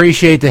 I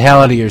appreciate the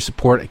hell out of your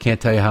support. I can't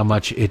tell you how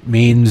much it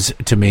means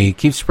to me.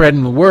 Keep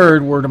spreading the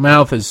word. Word of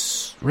mouth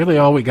is really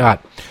all we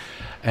got.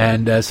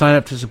 And sign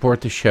up to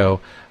support the show.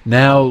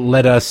 Now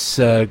let us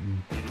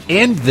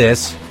end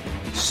this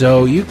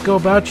so you can go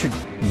about your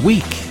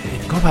week.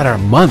 Go about our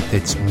month.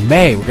 It's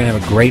May. We're going to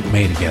have a great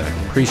May together.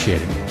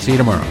 Appreciate it. See you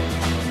tomorrow.